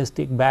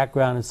communistic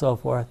background and so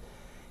forth.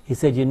 He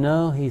said,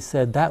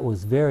 that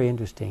was very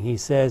interesting. He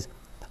says,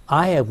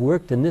 I have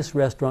worked in this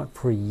restaurant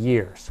for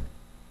years.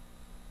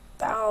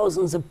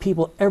 Thousands of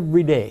people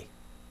every day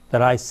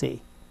that I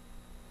see.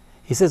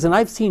 He says, and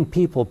I've seen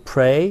people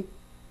pray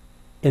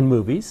in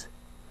movies.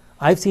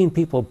 I've seen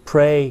people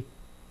pray,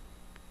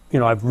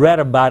 I've read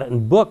about it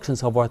in books and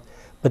so forth,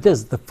 but this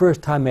is the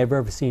first time I've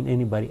ever seen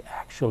anybody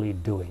actually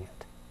doing it.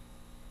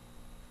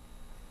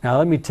 Now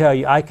let me tell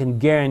you, I can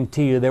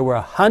guarantee you there were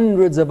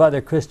hundreds of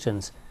other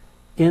Christians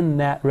in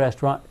that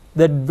restaurant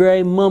the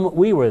very moment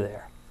we were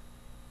there.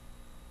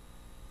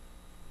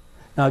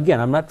 Now again,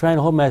 I'm not trying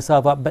to hold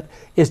myself up, but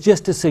it's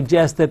just to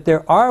suggest that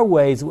there are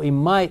ways that we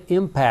might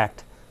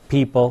impact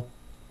people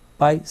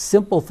by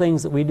simple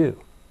things that we do.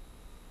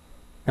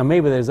 Now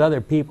maybe there's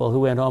other people who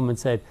went home and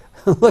said,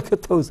 look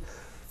at those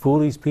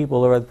foolish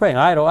people who are praying.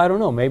 I don't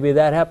know, maybe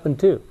that happened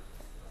too.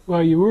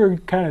 Well, you were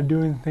kind of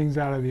doing things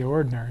out of the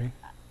ordinary.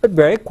 But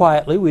very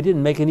quietly, we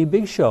didn't make any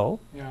big show.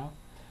 Yeah.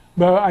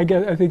 But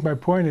I think my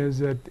point is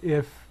that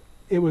if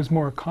it was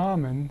more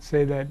common,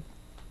 say that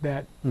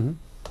Mm-hmm.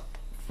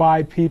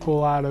 5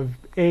 people out of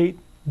 8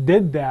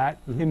 did that,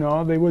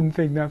 Mm-hmm. they wouldn't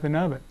think nothing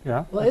of it.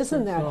 Yeah. Well,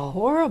 isn't that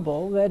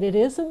horrible that it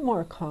isn't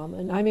more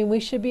common? I mean, we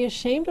should be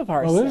ashamed of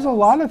ourselves. Well, there's a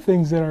lot of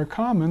things that are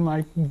common,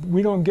 like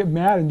we don't get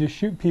mad and just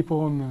shoot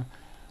people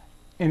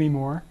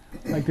anymore,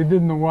 like they did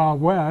in the Wild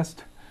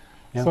West.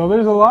 Yeah. So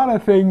there's a lot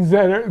of things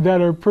that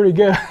are pretty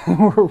good.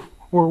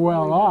 we're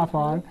well off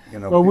on,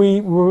 but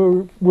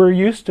we're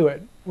used to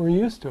it. We're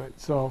used to it.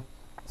 So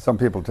some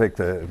people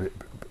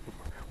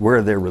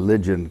wear their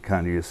religion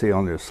kind of, you see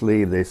on their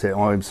sleeve. They say,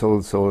 "Oh, I'm so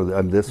and so.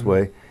 I'm this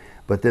way,"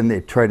 but then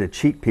they try to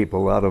cheat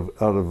people out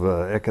of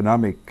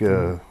economic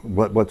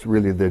what's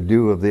really the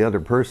due of the other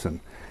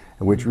person,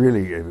 which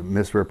really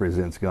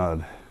misrepresents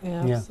God.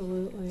 Yeah,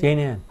 absolutely. Jane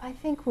Ann. I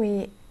think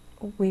we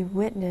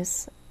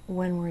witness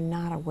when we're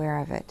not aware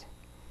of it.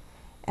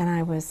 And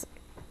I was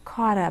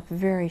caught up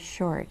very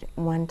short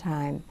one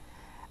time.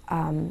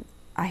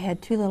 I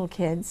had 2 little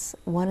kids,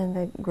 one in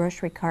the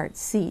grocery cart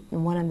seat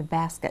and one in the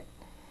basket.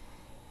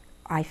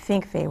 I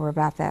think they were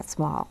about that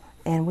small.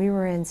 And we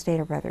were in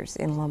Stater Brothers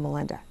in Loma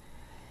Linda.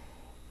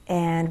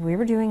 And we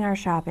were doing our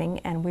shopping,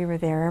 and we were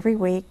there every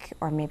week,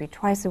 or maybe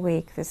twice a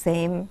week, the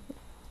same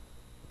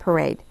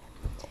parade.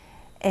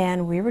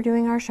 And we were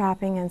doing our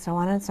shopping and so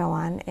on and so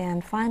on.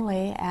 And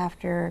finally,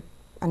 after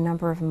a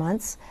number of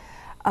months,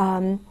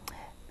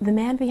 the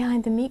man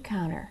behind the meat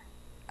counter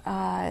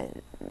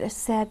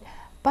said,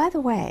 "By the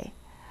way,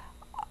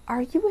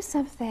 are you a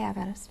Seventh-day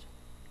Adventist?"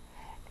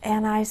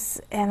 And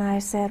I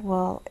said,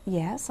 "Well,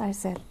 yes." I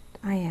said,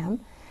 "I am."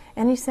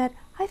 And he said,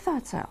 "I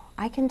thought so.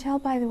 I can tell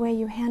by the way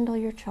you handle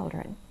your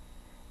children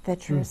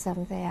that you're a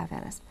Seventh-day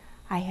Adventist."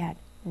 I had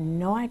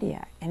no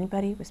idea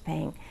anybody was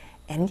paying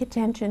any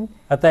attention.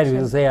 I thought he was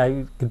going to say,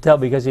 I could tell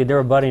because you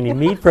never bought any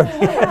meat from me.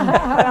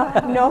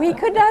 Well, no, he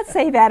could not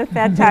say that at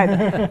that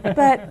time.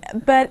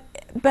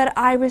 But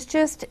I was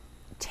just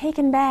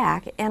taken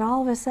back, and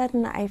all of a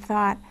sudden I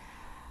thought,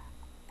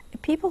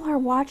 people are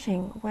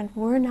watching when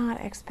we're not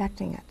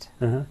expecting it.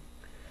 And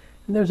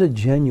there's a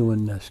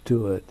genuineness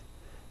to it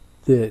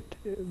that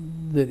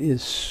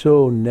is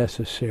so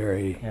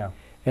necessary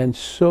and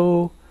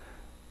so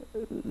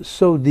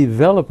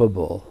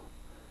developable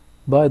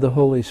by the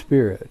Holy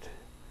Spirit.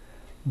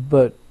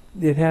 But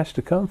it has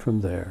to come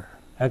from there.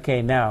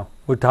 Okay, now,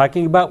 we're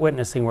talking about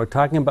witnessing. We're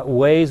talking about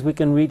ways we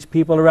can reach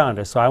people around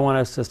us. So I want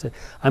us to,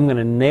 I'm going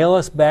to nail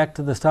us back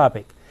to this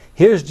topic.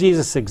 Here's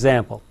Jesus'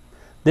 example.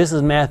 This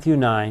is Matthew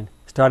 9,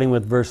 starting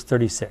with verse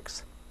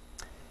 36.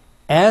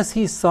 As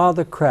he saw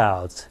the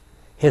crowds,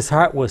 his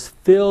heart was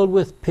filled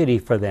with pity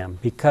for them,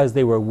 because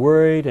they were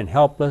worried and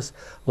helpless,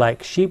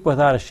 like sheep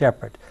without a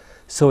shepherd.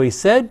 So he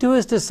said to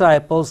his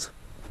disciples,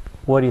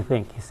 what do you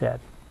think he said?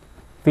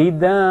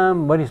 Feed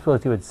them. What do you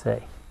suppose he would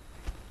say?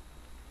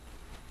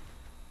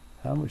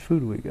 How much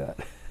food we got?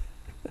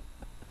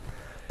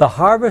 The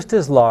harvest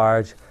is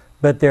large,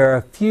 but there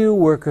are few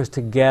workers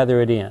to gather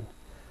it in.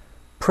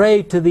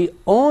 Pray to the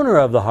owner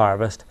of the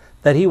harvest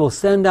that he will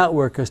send out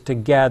workers to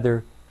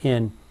gather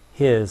in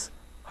his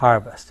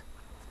harvest.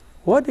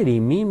 What did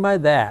he mean by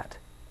that?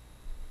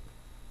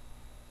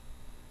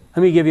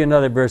 Let me give you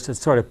another verse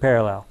that's sort of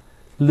parallel.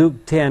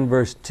 Luke 10,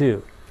 verse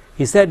 2.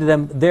 He said to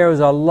them, there is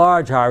a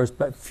large harvest,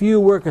 but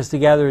few workers to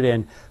gather it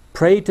in.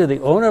 Pray to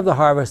the owner of the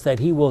harvest that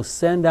he will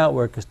send out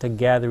workers to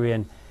gather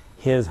in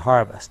his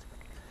harvest.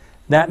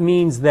 That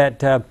means that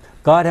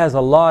God has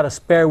a lot of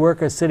spare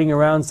workers sitting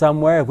around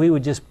somewhere. If we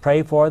would just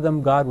pray for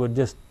them, God would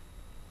just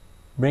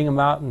bring them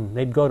out and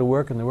they'd go to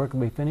work and the work would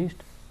be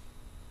finished.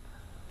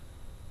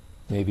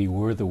 Maybe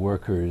we're the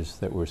workers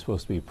that we're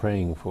supposed to be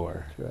praying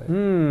for. That's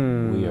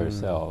right. We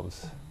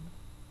ourselves.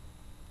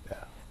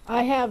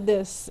 I have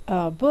this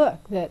book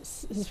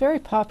that's very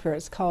popular.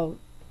 It's called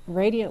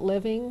Radiant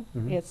Living.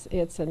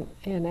 It's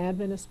an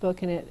Adventist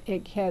book, and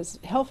it has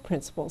health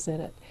principles in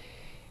it.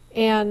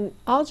 And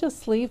I'll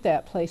just leave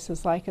that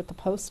places like at the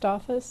post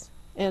office,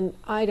 and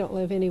I don't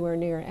live anywhere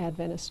near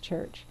Adventist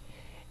church.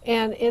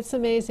 And it's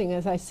amazing,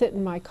 as I sit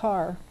in my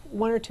car,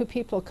 one or two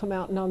people come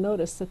out and I'll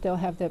notice that they'll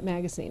have that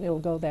magazine. It'll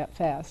go that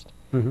fast.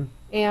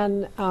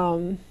 And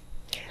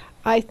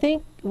I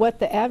think what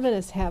the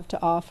Adventists have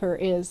to offer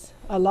is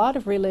a lot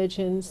of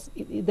religions,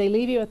 they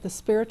leave you at the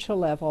spiritual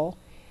level,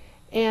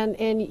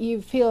 and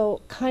you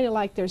feel kind of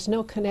like there's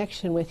no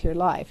connection with your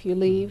life. You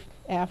leave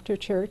after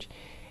church,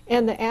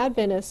 and the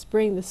Adventists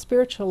bring the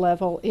spiritual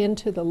level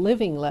into the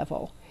living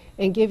level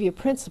and give you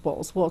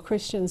principles. Well,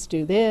 Christians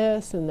do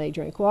this, and they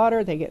drink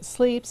water, they get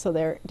sleep, so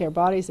their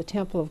body's a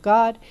temple of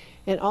God,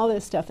 and all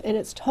this stuff. And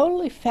it's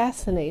totally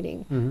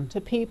fascinating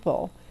to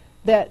people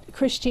that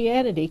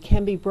Christianity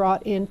can be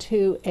brought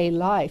into a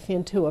life,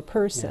 into a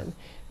person,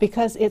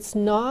 because it's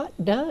not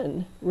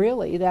done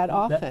really that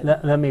often.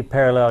 Let me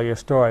parallel your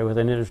story with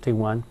an interesting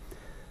one.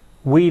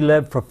 We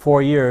lived for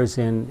 4 years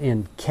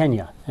in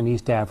Kenya, in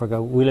East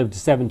Africa. We lived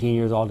 17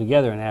 years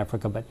altogether in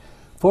Africa, but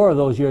 4 of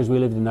those years we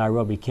lived in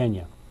Nairobi,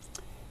 Kenya.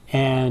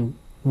 And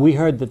we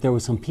heard that there were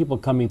some people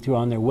coming through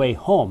on their way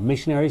home,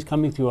 missionaries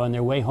coming through on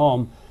their way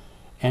home,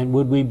 and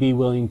would we be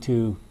willing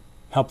to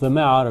help them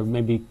out or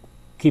maybe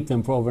keep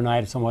them for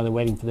overnight or somewhere they're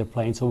waiting for their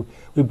plane. So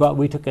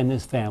we took in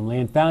this family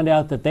and found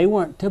out that they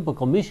weren't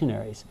typical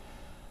missionaries.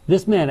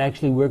 This man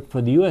actually worked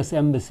for the U.S.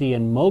 Embassy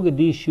in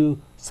Mogadishu,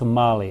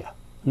 Somalia.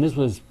 And this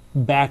was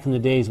back in the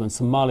days when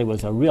Somalia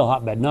was a real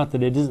hotbed. Not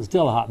that it isn't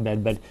still a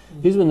hotbed, but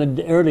these were in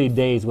the early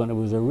days when it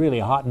was a really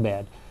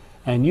hotbed.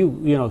 And it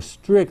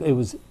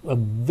was a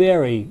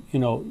very,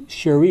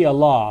 Sharia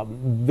law,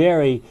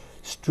 very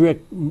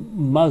strict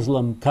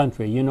Muslim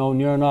country.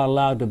 You're not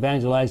allowed to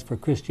evangelize for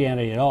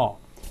Christianity at all.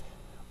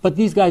 But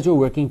these guys were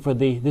working for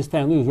this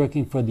family was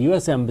working for the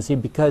U.S. Embassy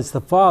because the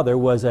father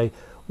was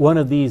one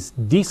of these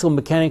diesel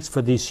mechanics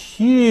for these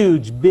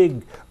huge,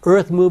 big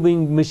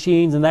earth-moving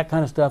machines and that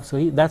kind of stuff.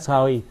 So that's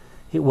how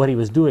what he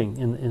was doing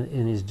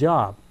in his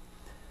job.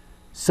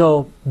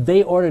 So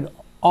they ordered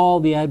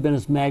all the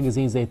Adventist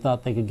magazines they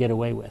thought they could get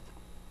away with,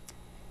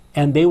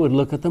 and they would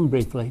look at them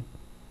briefly,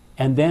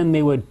 and then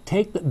they would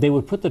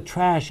put the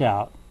trash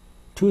out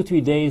 2 or 3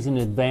 days in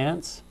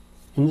advance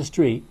in the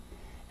street.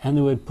 And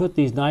they would put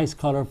these nice,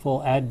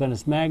 colorful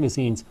Adventist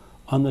magazines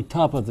on the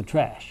top of the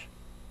trash.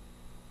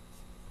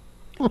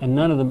 And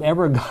none of them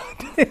ever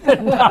got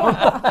down.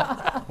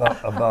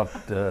 About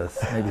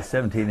maybe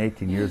 17,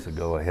 18 years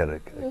ago, I had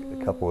a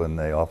couple in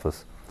the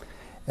office,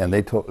 and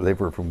they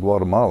were from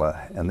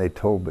Guatemala, and they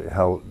told me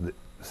how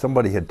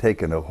somebody had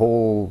taken a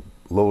whole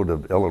load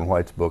of Ellen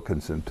White's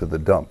books into the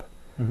dump.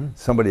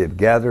 Somebody had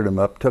gathered them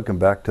up, took them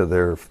back to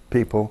their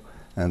people.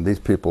 And these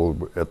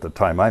people, at the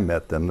time I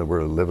met them, that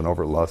were living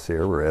over at La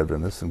Sierra, were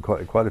Adventists, and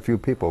quite a few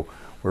people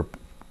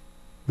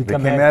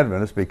became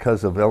Adventists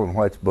because of Ellen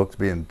White's books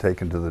being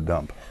taken to the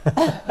dump.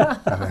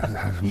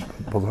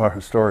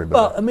 Bizarre story.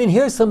 Well,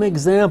 here's some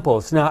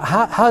examples. Now,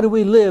 how do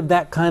we live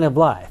that kind of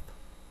life?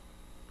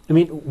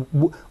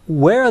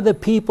 Where are the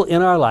people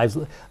in our lives?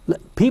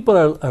 People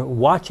are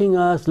watching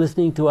us,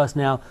 listening to us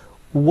now.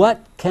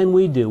 What can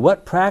we do?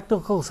 What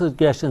practical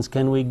suggestions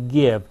can we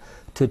give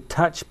to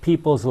touch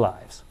people's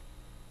lives?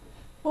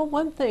 Well,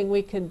 one thing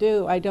we can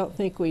do, I don't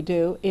think we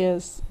do,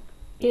 is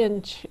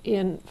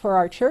for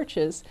our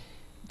churches,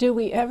 do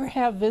we ever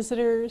have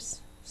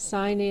visitors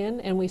sign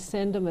in and we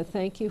send them a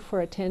thank you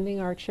for attending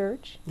our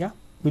church? Yeah,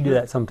 we do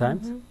that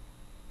sometimes.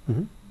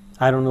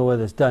 I don't know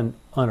whether it's done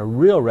on a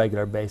real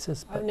regular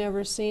basis. I've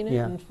never seen it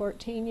in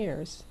 14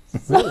 years.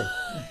 Really?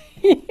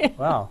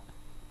 Wow.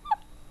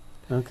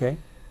 Okay.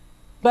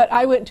 But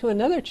I went to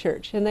another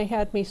church and they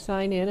had me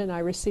sign in and I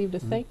received a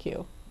thank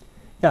you.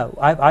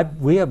 Yeah,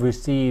 we have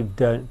received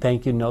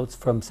thank you notes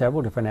from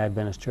several different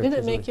Adventist churches. Did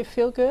it make you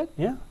feel good?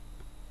 Yeah.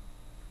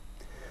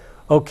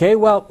 Okay,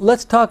 well,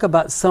 let's talk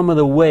about some of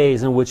the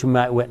ways in which we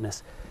might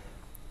witness.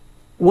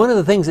 One of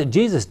the things that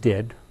Jesus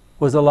did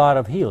was a lot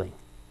of healing.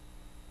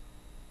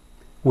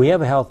 We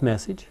have a health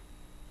message.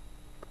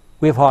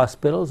 We have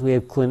hospitals, we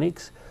have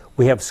clinics,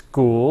 we have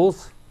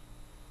schools.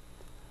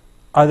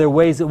 Are there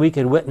ways that we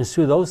can witness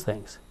through those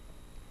things?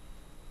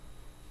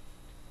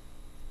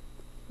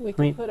 We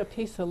can put a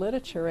piece of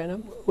literature in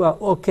them. Well,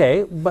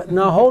 okay, but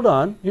now hold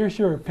on. You're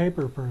sure a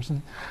paper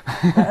person.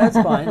 That's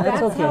fine.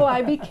 That's okay. How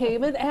I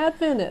became an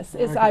Adventist,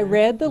 is I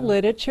read the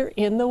literature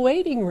in the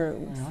waiting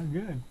rooms. Yeah,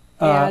 good.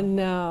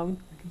 And I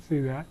can see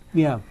that.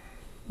 yeah,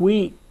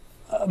 we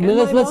and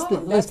let's my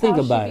mom, let's think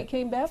that's how about she it.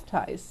 became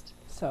baptized.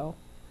 So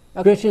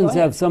okay, Christians go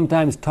ahead. have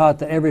sometimes taught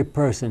that every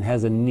person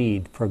has a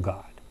need for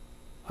God.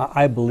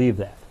 I believe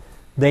that.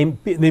 They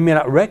may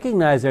not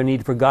recognize their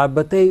need for God,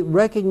 but they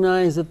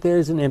recognize that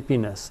there's an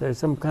emptiness. There's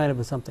some kind of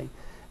a something.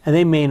 And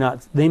they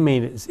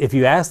may, if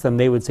you ask them,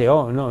 they would say,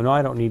 oh, no,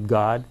 I don't need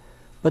God.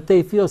 But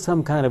they feel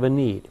some kind of a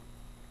need.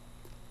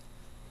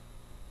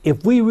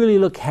 If we really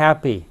look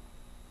happy,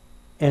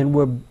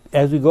 and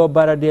as we go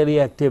about our daily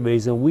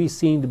activities, and we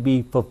seem to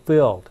be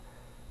fulfilled,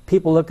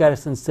 people look at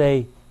us and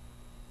say,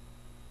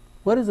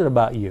 what is it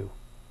about you?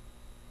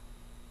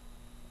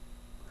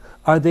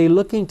 Are they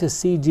looking to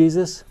see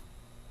Jesus?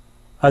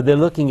 Are they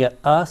looking at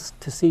us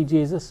to see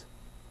Jesus?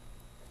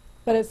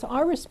 But it's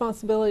our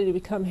responsibility to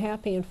become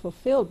happy and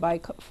fulfilled by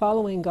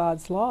following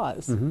God's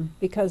laws,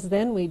 because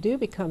then we do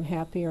become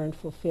happier and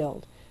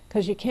fulfilled.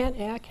 Because you can't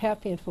act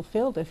happy and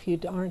fulfilled if you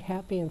aren't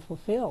happy and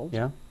fulfilled.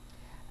 Yeah.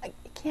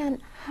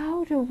 Ken,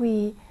 how do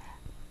we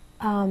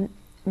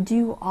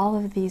do all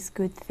of these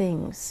good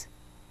things?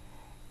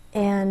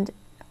 And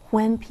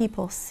when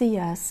people see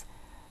us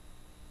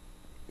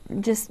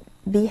just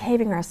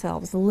behaving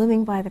ourselves,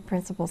 living by the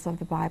principles of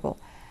the Bible,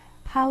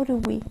 how do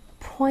we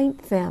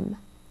point them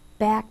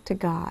back to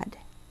God?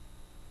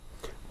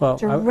 Well,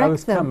 Direct I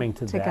was them coming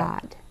to that.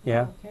 God.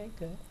 Yeah. Okay,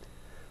 good.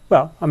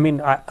 Well, I mean,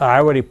 I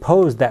already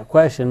posed that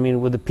question. I mean,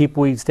 with the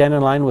people we stand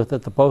in line with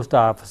at the post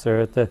office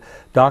or at the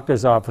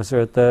doctor's office or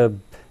at the,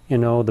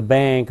 the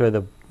bank or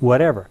the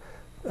whatever.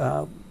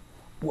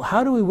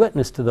 How do we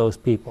witness to those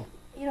people?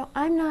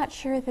 I'm not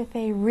sure that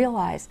they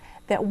realize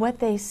that what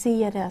they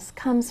see in us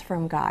comes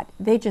from God.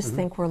 They just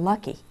think we're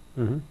lucky.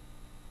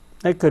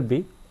 It could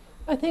be.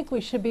 I think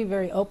we should be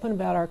very open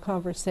about our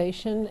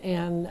conversation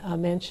and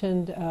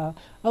mentioned,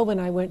 when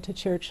I went to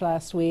church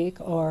last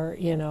week, or,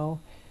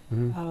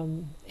 and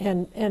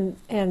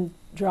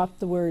drop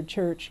the word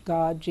church,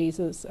 God,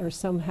 Jesus, or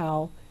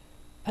somehow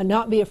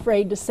not be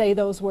afraid to say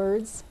those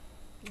words.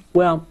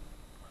 Well,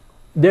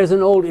 there's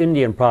an old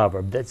Indian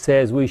proverb that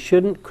says we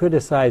shouldn't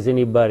criticize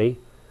anybody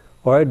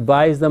or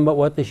advise them about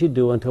what they should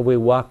do until we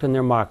walked in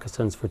their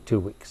moccasins for 2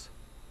 weeks.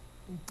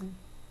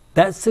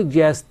 That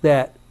suggests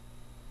that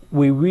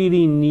we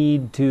really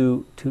need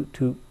to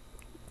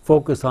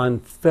focus on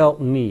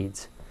felt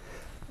needs.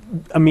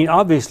 I mean,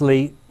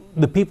 obviously,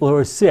 the people who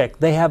are sick,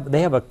 they have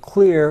a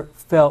clear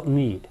felt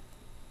need.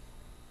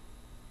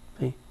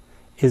 See?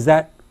 Is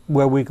that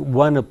where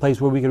a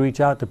place where we can reach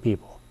out to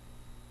people?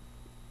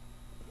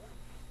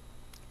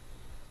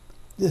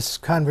 This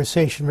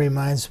conversation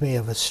reminds me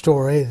of a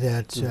story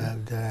that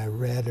I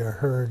read or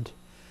heard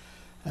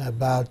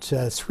about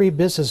 3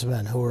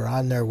 businessmen who were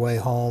on their way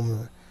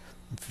home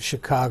from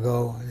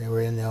Chicago. They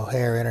were in the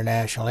O'Hare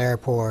International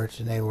Airport,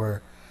 and they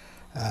were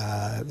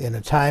in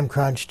a time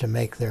crunch to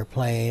make their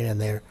plane,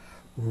 and they're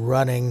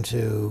running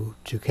to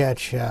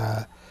catch,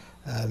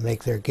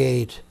 make their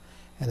gate,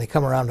 and they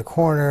come around the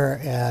corner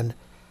and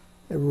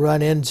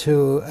run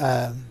into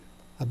a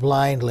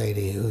blind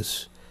lady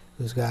who's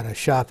got a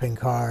shopping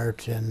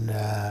cart and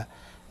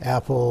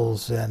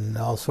apples and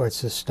all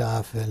sorts of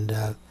stuff,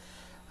 and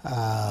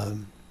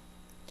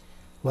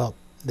well,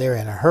 they're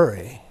in a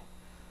hurry,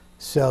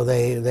 so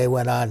they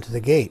went on to the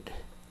gate,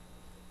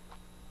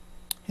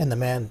 and the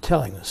man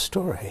telling the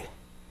story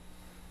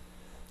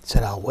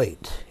said, "I'll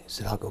wait." He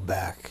said, "I'll go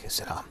back." He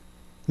said, "I'll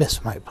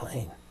miss my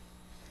plane."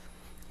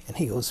 And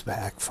he goes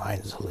back,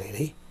 finds the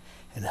lady,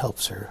 and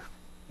helps her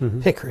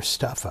pick her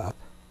stuff up,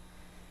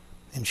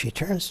 and she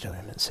turns to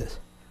him and says,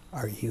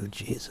 "Are you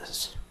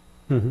Jesus?"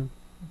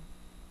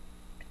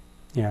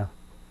 Yeah.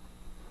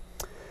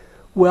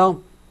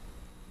 Well,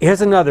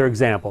 here's another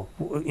example.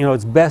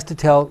 It's best to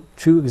tell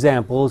true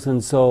examples,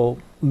 and so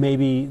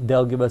maybe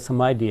they'll give us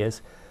some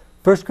ideas.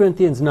 1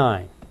 Corinthians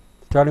 9,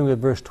 starting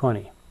with verse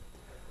 20.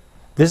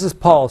 This is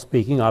Paul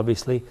speaking,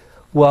 obviously.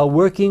 "While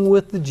working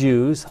with the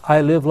Jews,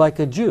 I live like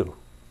a Jew,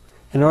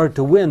 in order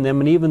to win them,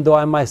 and even though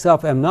I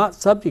myself am not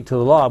subject to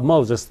the law of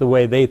Moses the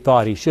way they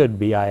thought he should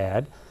be, I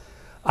add,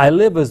 I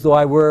live as though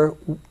I were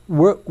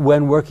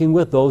when working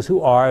with those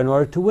who are, in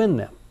order to win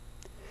them.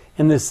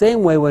 In the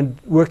same way, when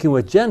working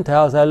with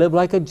Gentiles, I live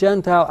like a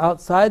Gentile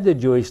outside the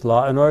Jewish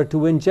law in order to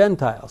win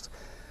Gentiles.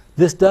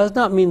 This does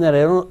not mean that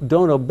I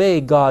don't obey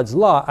God's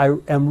law. I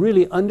am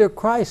really under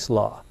Christ's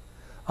law.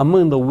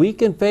 Among the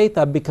weak in faith,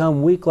 I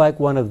become weak like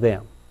one of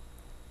them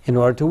in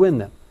order to win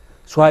them.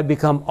 So I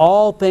become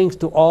all things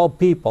to all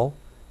people."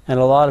 And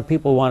a lot of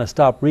people want to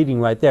stop reading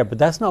right there, but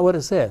that's not what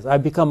it says. "I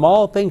become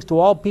all things to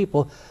all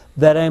people,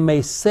 that I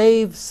may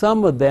save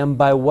some of them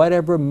by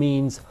whatever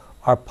means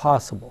are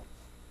possible."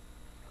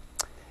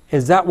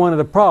 Is that one of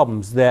the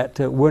problems, that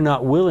we're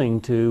not willing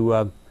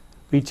to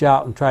reach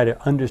out and try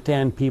to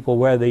understand people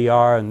where they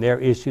are and their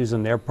issues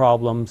and their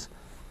problems?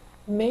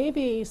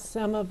 Maybe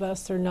some of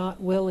us are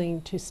not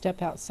willing to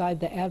step outside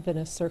the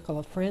Adventist circle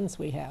of friends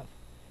we have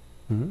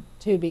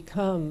to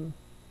become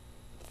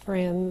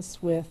friends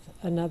with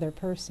another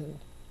person.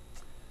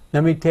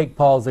 Let me take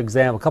Paul's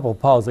example, a couple of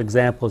Paul's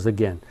examples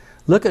again.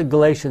 Look at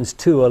Galatians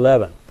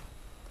 2:11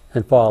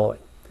 and following.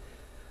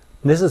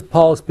 This is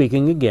Paul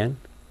speaking again.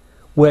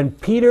 When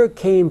Peter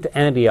came to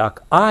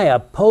Antioch, I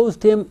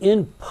opposed him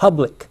in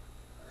public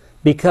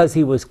because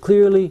he was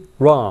clearly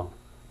wrong.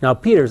 Now,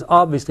 Peter's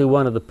obviously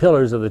one of the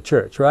pillars of the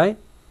church, right?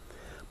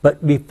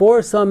 But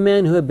before some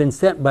men who had been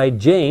sent by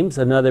James,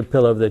 another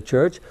pillar of the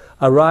church,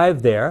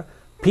 arrived there,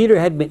 Peter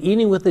had been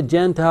eating with the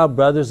Gentile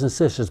brothers and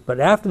sisters. But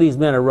after these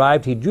men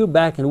arrived, he drew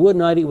back and would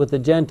not eat with the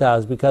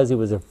Gentiles because he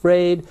was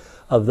afraid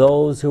of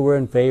those who were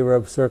in favor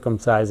of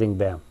circumcising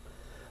them.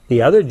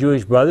 The other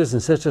Jewish brothers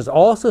and sisters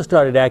also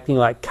started acting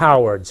like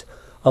cowards,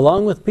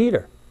 along with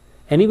Peter.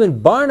 And even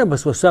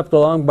Barnabas was swept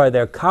along by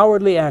their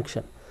cowardly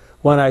action.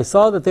 When I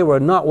saw that they were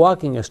not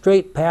walking a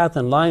straight path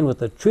in line with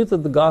the truth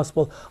of the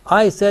gospel,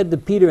 I said to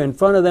Peter in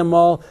front of them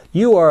all,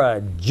 "You are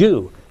a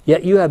Jew,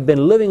 yet you have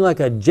been living like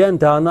a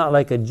Gentile, not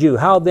like a Jew.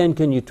 How then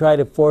can you try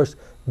to force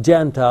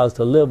Gentiles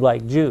to live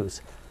like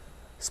Jews?"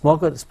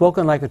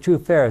 Spoken like a true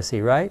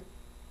Pharisee, right?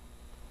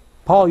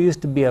 Paul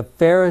used to be a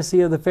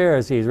Pharisee of the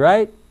Pharisees,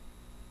 right?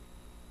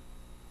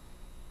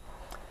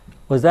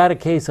 Was that a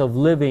case of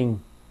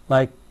living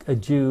like a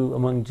Jew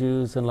among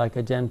Jews and like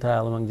a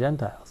Gentile among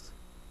Gentiles?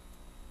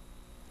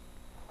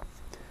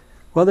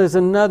 Well, there's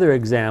another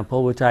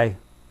example which I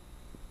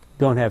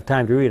don't have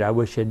time to read. I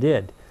wish I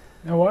did.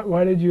 Now,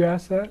 why did you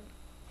ask that?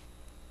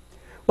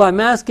 Well,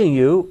 I'm asking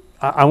you,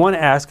 I want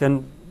to ask,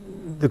 and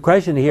the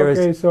question here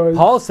is, so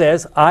Paul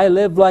says, I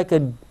live like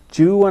a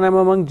Jew when I'm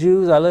among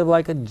Jews, I live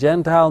like a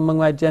Gentile among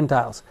my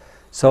Gentiles.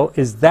 So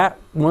is that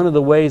one of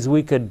the ways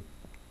we could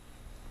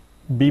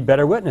be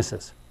better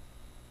witnesses?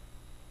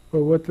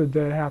 Well, what did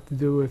that have to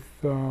do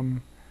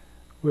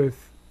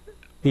with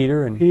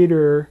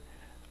Peter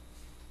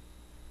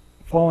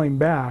falling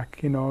back,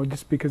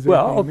 just because...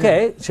 Well,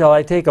 okay, shall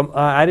I take them?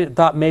 I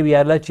thought maybe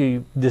I'd let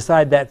you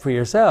decide that for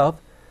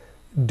yourself.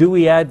 Do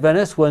we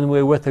Adventists, when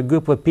we're with a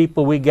group of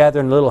people, we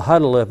gather in a little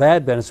huddle of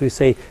Adventists, we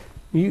say,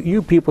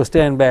 you people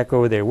stand back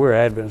over there, we're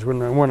Adventists, we're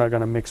not going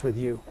to mix with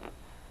you.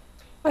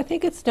 I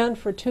think it's done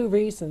for two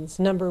reasons.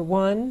 Number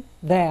one,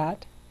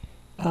 that,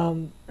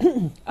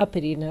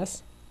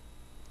 uppityness.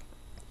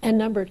 And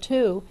number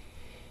two,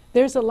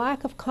 there's a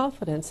lack of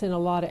confidence in a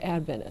lot of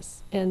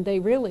Adventists, and they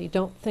really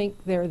don't think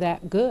they're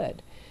that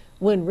good,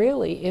 when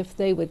really, if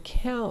they would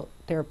count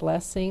their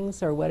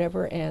blessings or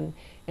whatever and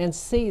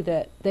see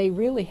that they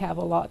really have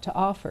a lot to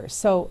offer.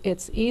 So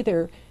it's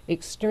either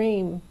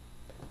extreme,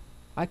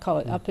 I call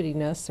it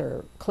uppityness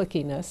or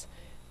clickiness,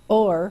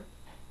 or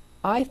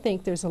I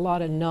think there's a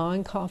lot of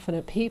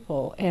non-confident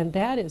people, and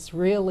that is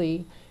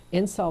really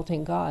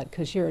insulting God,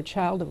 because you're a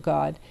child of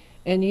God,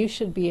 and you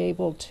should be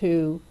able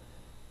to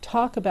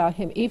talk about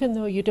Him even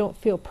though you don't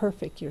feel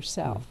perfect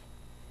yourself.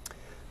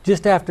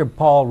 Just after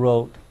Paul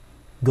wrote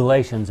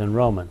Galatians and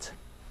Romans,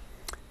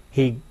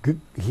 he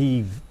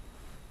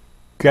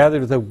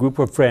gathered with a group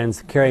of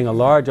friends carrying a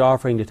large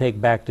offering to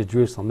take back to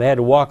Jerusalem. They had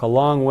to walk a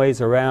long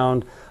ways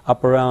around,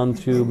 up around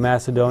through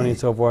Macedonia and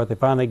so forth. They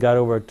finally got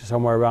over to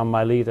somewhere around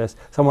Miletus,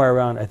 somewhere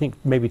around, I think,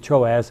 maybe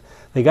Troas.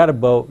 They got a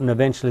boat, and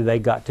eventually they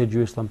got to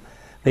Jerusalem.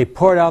 They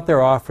poured out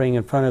their offering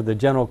in front of the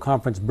General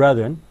Conference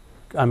brethren,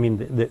 I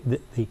mean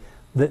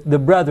the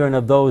brethren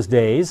of those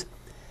days,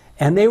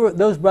 and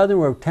those brethren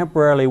were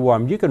temporarily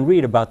warmed. You can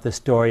read about this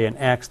story in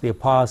Acts of the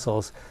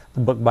Apostles, the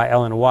book by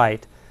Ellen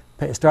White,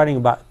 starting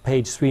about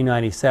page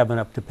 397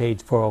 up to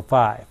page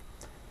 405.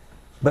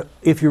 But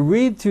if you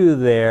read through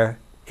there,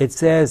 it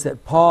says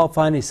that Paul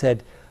finally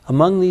said,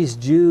 among these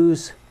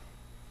Jews,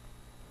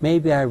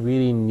 maybe I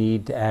really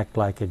need to act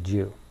like a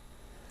Jew.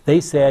 They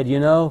said,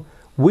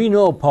 we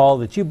know, Paul,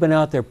 that you've been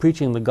out there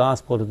preaching the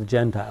gospel to the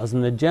Gentiles,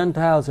 and the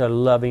Gentiles are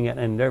loving it,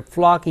 and they're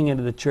flocking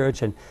into the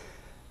church, and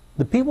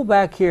the people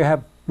back here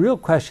have real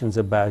questions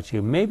about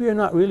you. Maybe you're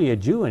not really a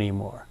Jew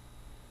anymore.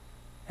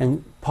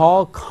 And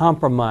Paul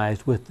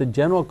compromised with the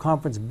General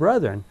Conference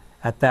brethren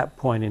at that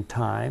point in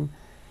time,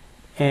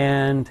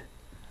 and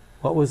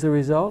what was the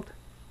result?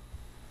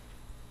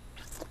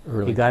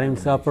 He got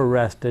himself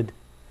arrested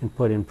and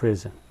put in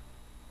prison.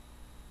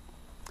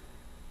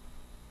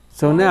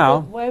 So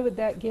why would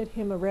that get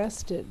him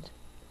arrested?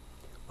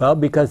 Well,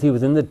 because he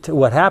was in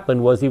what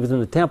happened was he was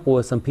in the temple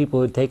with some people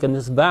who had taken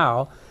this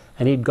vow,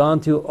 and he'd gone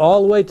through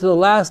all the way to the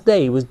last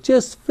day. He was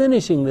just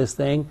finishing this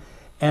thing,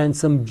 and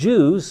some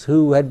Jews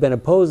who had been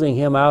opposing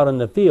him out in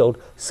the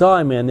field saw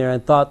him in there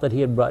and thought that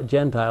he had brought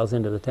Gentiles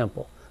into the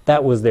temple.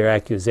 That was their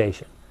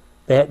accusation.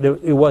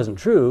 It wasn't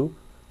true.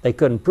 They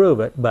couldn't prove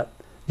it, but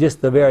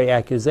just the very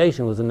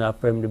accusation was enough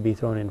for him to be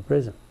thrown into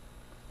prison.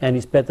 And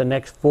he spent the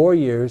next 4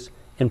 years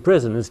in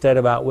prison instead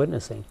of out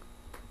witnessing.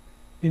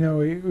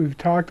 We've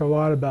talked a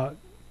lot about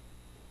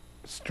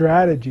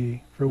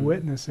strategy for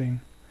witnessing.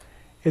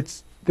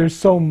 There's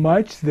so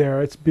much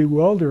there, it's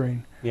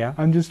bewildering. Yeah.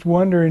 I'm just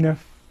wondering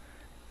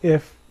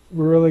if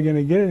we're really going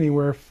to get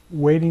anywhere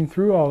wading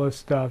through all this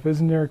stuff.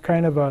 Isn't there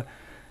kind of a,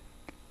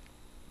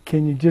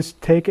 can you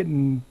just take it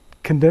and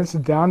condense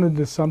it down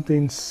into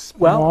something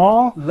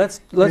small? Well, let's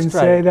and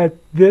try say it. that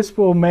this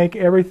will make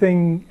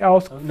everything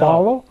else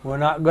follow? We're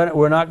not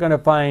going to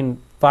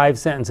find 5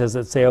 sentences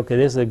that say, okay,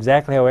 this is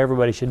exactly how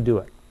everybody should do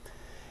it.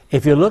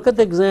 If you look at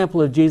the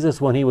example of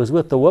Jesus when he was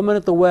with the woman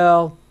at the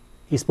well,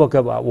 he spoke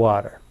about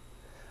water.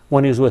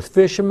 When he was with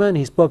fishermen,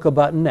 he spoke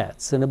about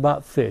nets and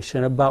about fish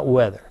and about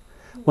weather.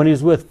 When he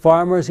was with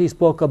farmers, he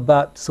spoke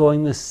about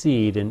sowing the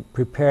seed and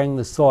preparing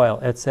the soil,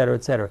 etc.,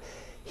 etc.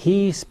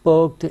 He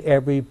spoke to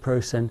every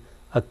person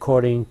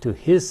according to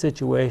his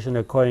situation,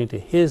 according to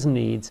his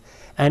needs,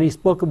 and he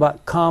spoke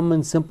about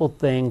common, simple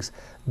things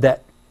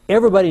that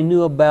everybody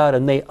knew about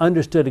and they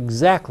understood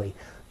exactly.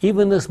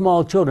 Even the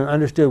small children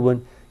understood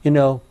when,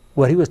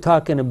 what he was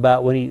talking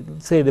about when he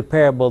say the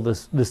parable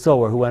of the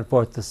sower who went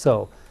forth to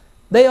sow.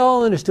 They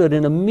all understood,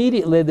 and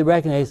immediately they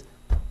recognized.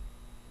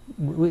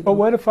 But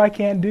what if I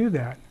can't do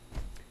that?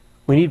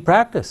 We need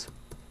practice.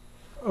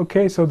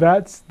 Okay, so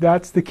that's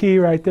the key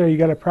right there. You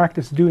got to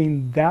practice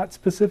doing that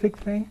specific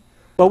thing.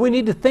 Well, we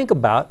need to think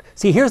about.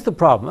 See, here's the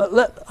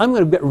problem. I'm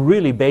going to get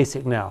really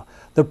basic now.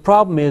 The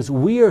problem is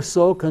we are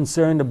so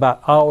concerned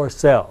about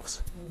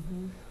ourselves.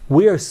 Mm-hmm.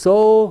 We are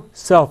so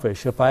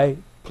selfish. If I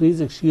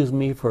please excuse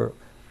me for.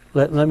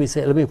 Let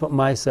me put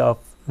myself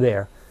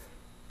there.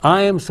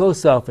 I am so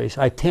selfish.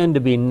 I tend to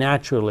be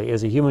naturally,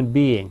 as a human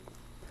being,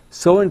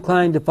 so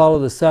inclined to follow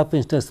the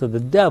selfishness of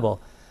the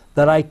devil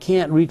that I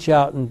can't reach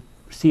out and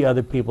see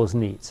other people's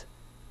needs.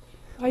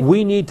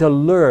 We need to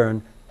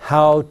learn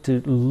how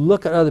to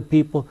look at other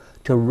people,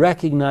 to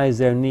recognize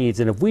their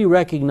needs. And if we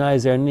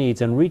recognize their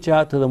needs and reach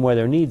out to them where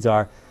their needs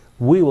are,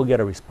 we will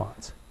get a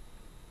response.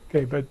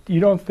 Okay, but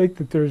you don't think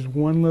that there's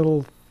one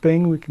little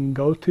thing we can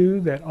go to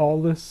that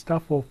all this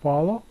stuff will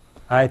follow?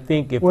 I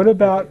think if what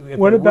about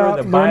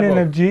learning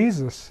of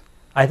Jesus?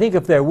 I think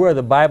if there were,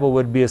 the Bible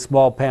would be a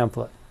small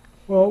pamphlet.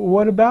 Well,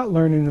 what about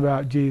learning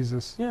about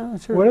Jesus? Yeah,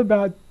 sure. What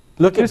about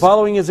at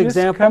following his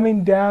example?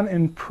 Coming down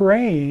and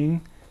praying,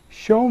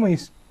 show me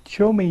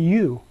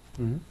you.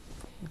 Mm-hmm.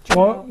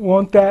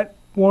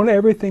 Won't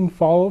everything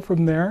follow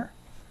from there?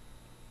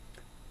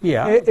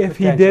 Yeah. If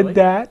he did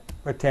that.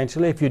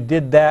 Potentially, if you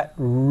did that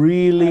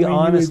really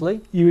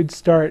honestly. You would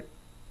start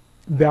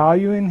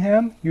valuing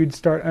him, you'd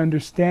start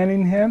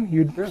understanding him,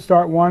 you'd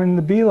start wanting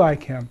to be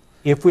like him.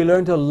 If we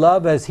learn to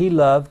love as he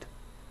loved,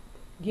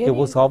 it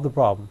will solve the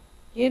problem.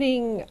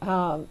 Getting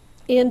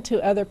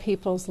into other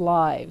people's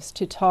lives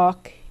to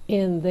talk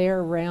in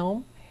their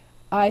realm,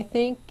 I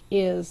think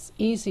is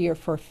easier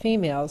for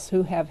females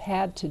who have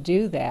had to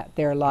do that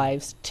their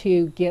lives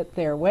to get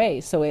their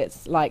way. So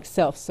it's like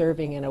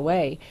self-serving in a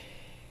way.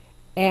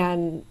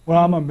 And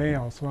well, I'm a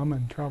male, so I'm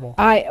in trouble.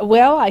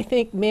 I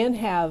think men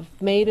have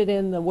made it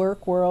in the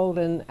work world,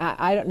 and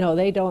I don't know.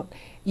 They don't.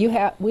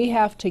 We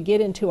have to get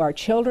into our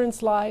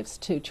children's lives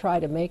to try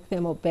to make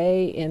them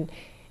obey, and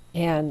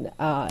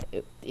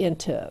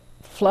into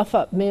fluff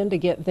up men to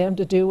get them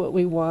to do what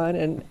we want,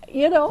 and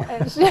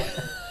That's good.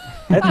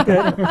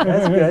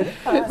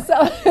 That's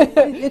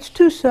good. It's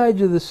two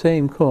sides of the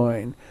same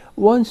coin.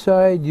 One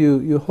side,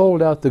 you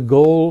hold out the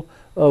goal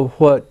of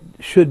what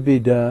should be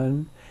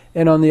done.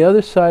 And on the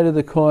other side of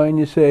the coin,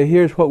 you say,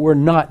 here's what we're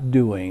not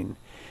doing.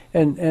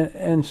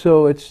 And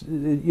so it's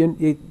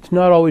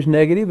not always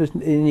negative,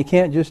 and you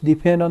can't just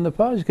depend on the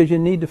positive, because you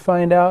need to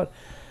find out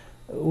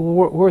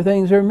where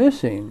things are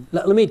missing.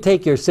 Let me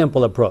take your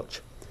simple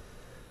approach.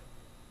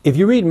 If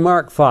you read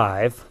Mark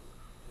 5,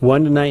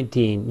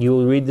 1-19, you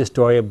will read the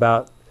story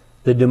about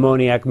the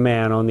demoniac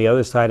man on the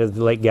other side of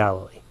the Lake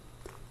Galilee.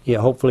 Yeah,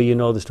 hopefully you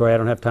know the story. I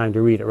don't have time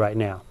to read it right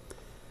now.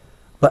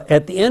 But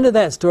at the end of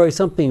that story,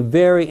 something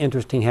very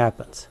interesting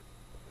happens.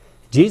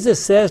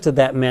 Jesus says to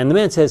that man, the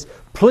man says,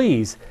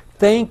 please,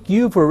 thank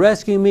you for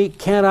rescuing me.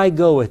 Can I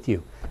go with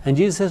you? And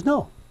Jesus says,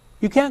 no,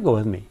 you can't go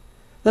with me.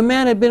 The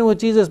man had been with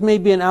Jesus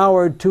maybe an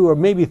hour or two or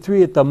maybe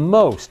 3 at the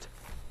most.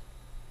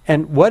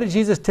 And what did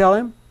Jesus tell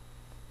him?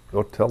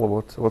 Go tell them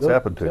what's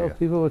happened to you. Tell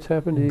people what's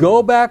happened to you.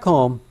 Go back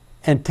home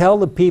and tell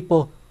the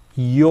people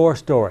your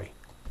story.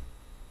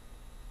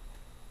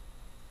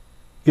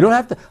 You don't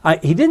have to.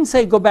 He didn't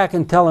say go back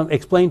and tell them,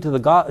 explain the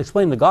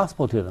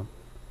gospel to them.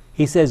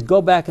 He says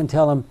go back and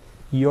tell them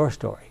your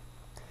story.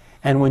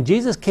 And when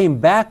Jesus came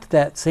back to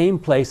that same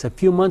place a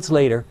few months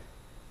later,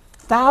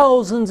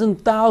 thousands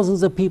and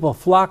thousands of people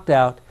flocked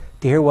out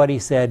to hear what he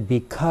said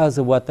because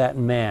of what that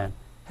man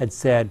had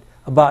said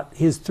about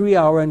his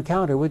 3-hour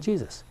encounter with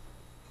Jesus.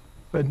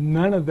 But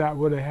none of that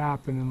would have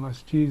happened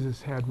unless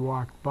Jesus had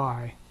walked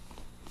by.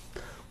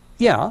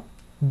 Yeah,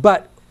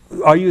 but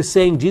are you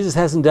saying Jesus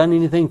hasn't done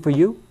anything for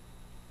you?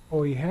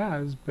 Oh, he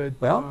has, but...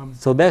 Well,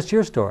 so that's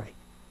your story.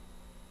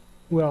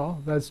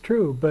 Well, that's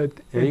true, but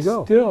there it's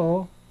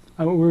still...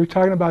 we were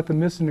talking about the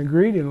missing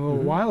ingredient a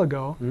little while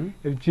ago.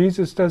 Mm-hmm. If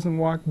Jesus doesn't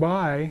walk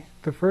by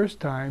the first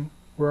time,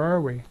 where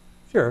are we?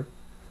 Sure,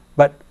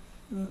 but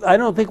I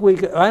don't think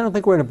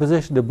we're in a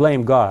position to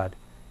blame God.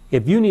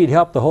 If you need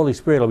help, the Holy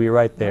Spirit will be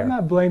right there. I'm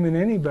not blaming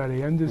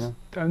anybody. I'm just Well,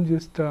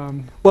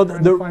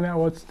 trying to find out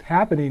what's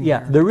happening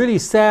Yeah, here. the really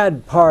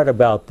sad part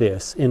about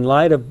this, in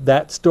light of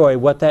that story,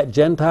 what that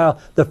Gentile,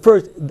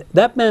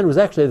 that man was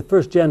actually the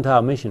first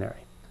Gentile missionary.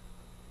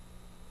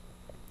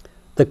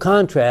 The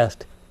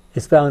contrast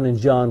is found in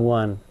John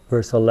 1,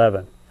 verse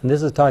 11. And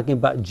this is talking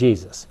about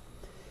Jesus.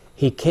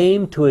 He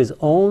came to his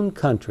own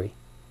country,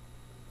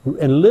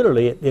 and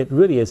literally, it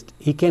really is,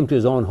 he came to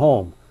his own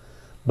home,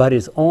 but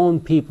his own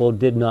people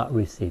did not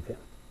receive him.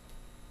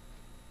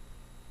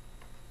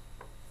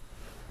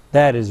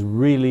 That is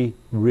really,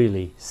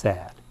 really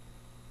sad.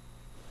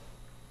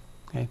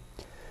 Okay?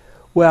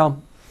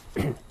 Well,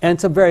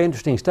 and some very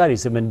interesting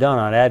studies have been done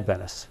on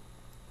Adventists.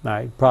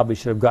 I probably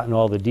should have gotten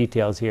all the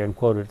details here and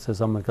quoted it so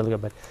someone could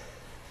look at it.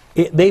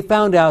 But they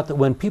found out that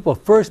when people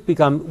first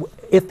become,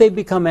 if they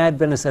become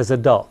Adventists as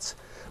adults,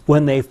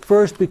 when they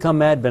first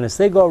become Adventists,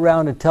 they go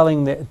around and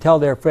tell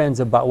their friends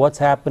about what's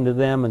happened to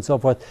them and so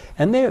forth,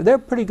 and they're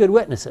pretty good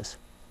witnesses.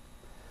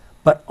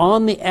 But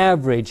on the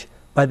average,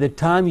 by the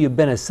time you've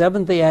been a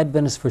Seventh-day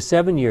Adventist for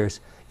 7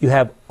 years, you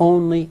have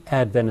only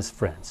Adventist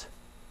friends.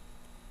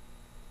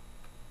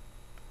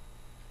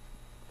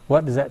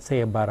 What does that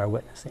say about our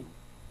witnessing?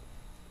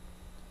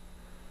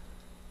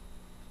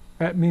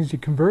 That means you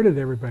converted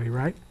everybody,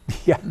 right?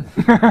 Yeah.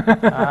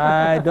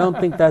 I don't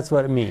think that's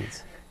what it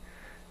means.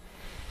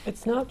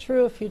 It's not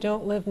true if you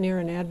don't live near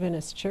an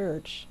Adventist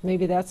church.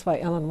 Maybe that's why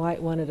Ellen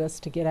White wanted us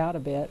to get out a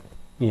bit.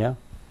 Yeah.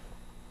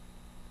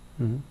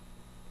 Mm-hmm.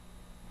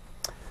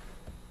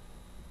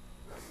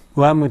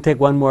 Well, I'm going to take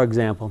one more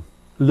example.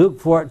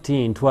 Luke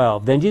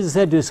 14:12. Then Jesus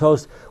said to his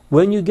host,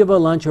 when you give a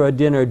lunch or a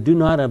dinner, do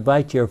not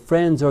invite your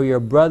friends or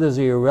your brothers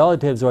or your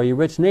relatives or your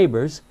rich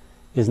neighbors.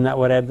 Isn't that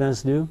what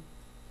Adventists do?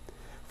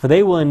 For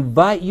they will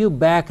invite you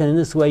back, and in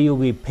this way you'll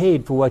be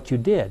paid for what you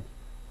did.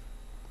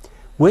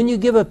 When you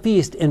give a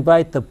feast,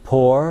 invite the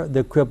poor,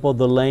 the crippled,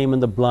 the lame,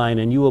 and the blind,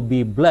 and you will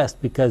be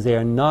blessed because they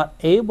are not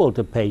able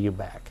to pay you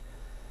back.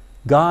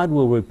 God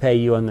will repay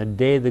you on the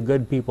day the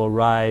good people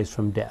rise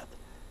from death.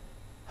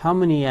 How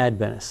many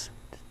Adventists,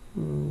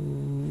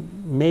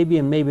 maybe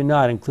and maybe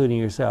not, including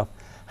yourself,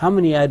 how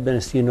many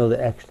Adventists do you know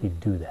that actually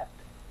do that?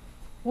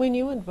 When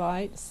you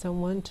invite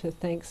someone to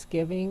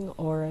Thanksgiving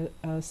or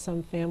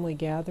some family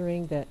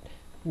gathering that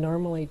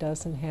normally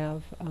doesn't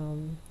have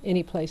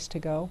any place to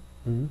go?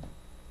 Mm-hmm.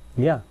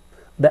 Yeah,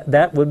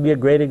 that would be a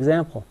great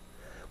example.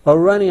 Well,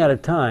 we're running out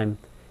of time.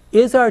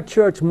 Is our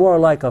church more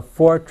like a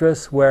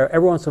fortress where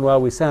every once in a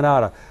while we send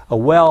out a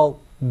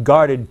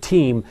well-guarded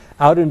team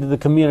out into the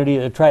community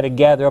to try to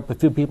gather up a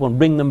few people and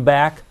bring them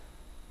back?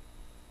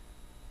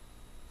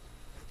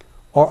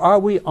 Or are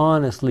we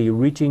honestly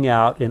reaching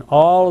out in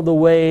all of the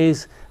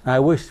ways? And I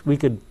wish we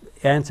could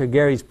answer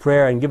Gary's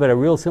prayer and give it a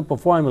real simple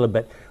formula,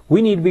 but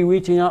we need to be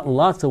reaching out in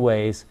lots of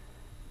ways.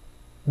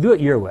 Do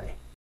it your way.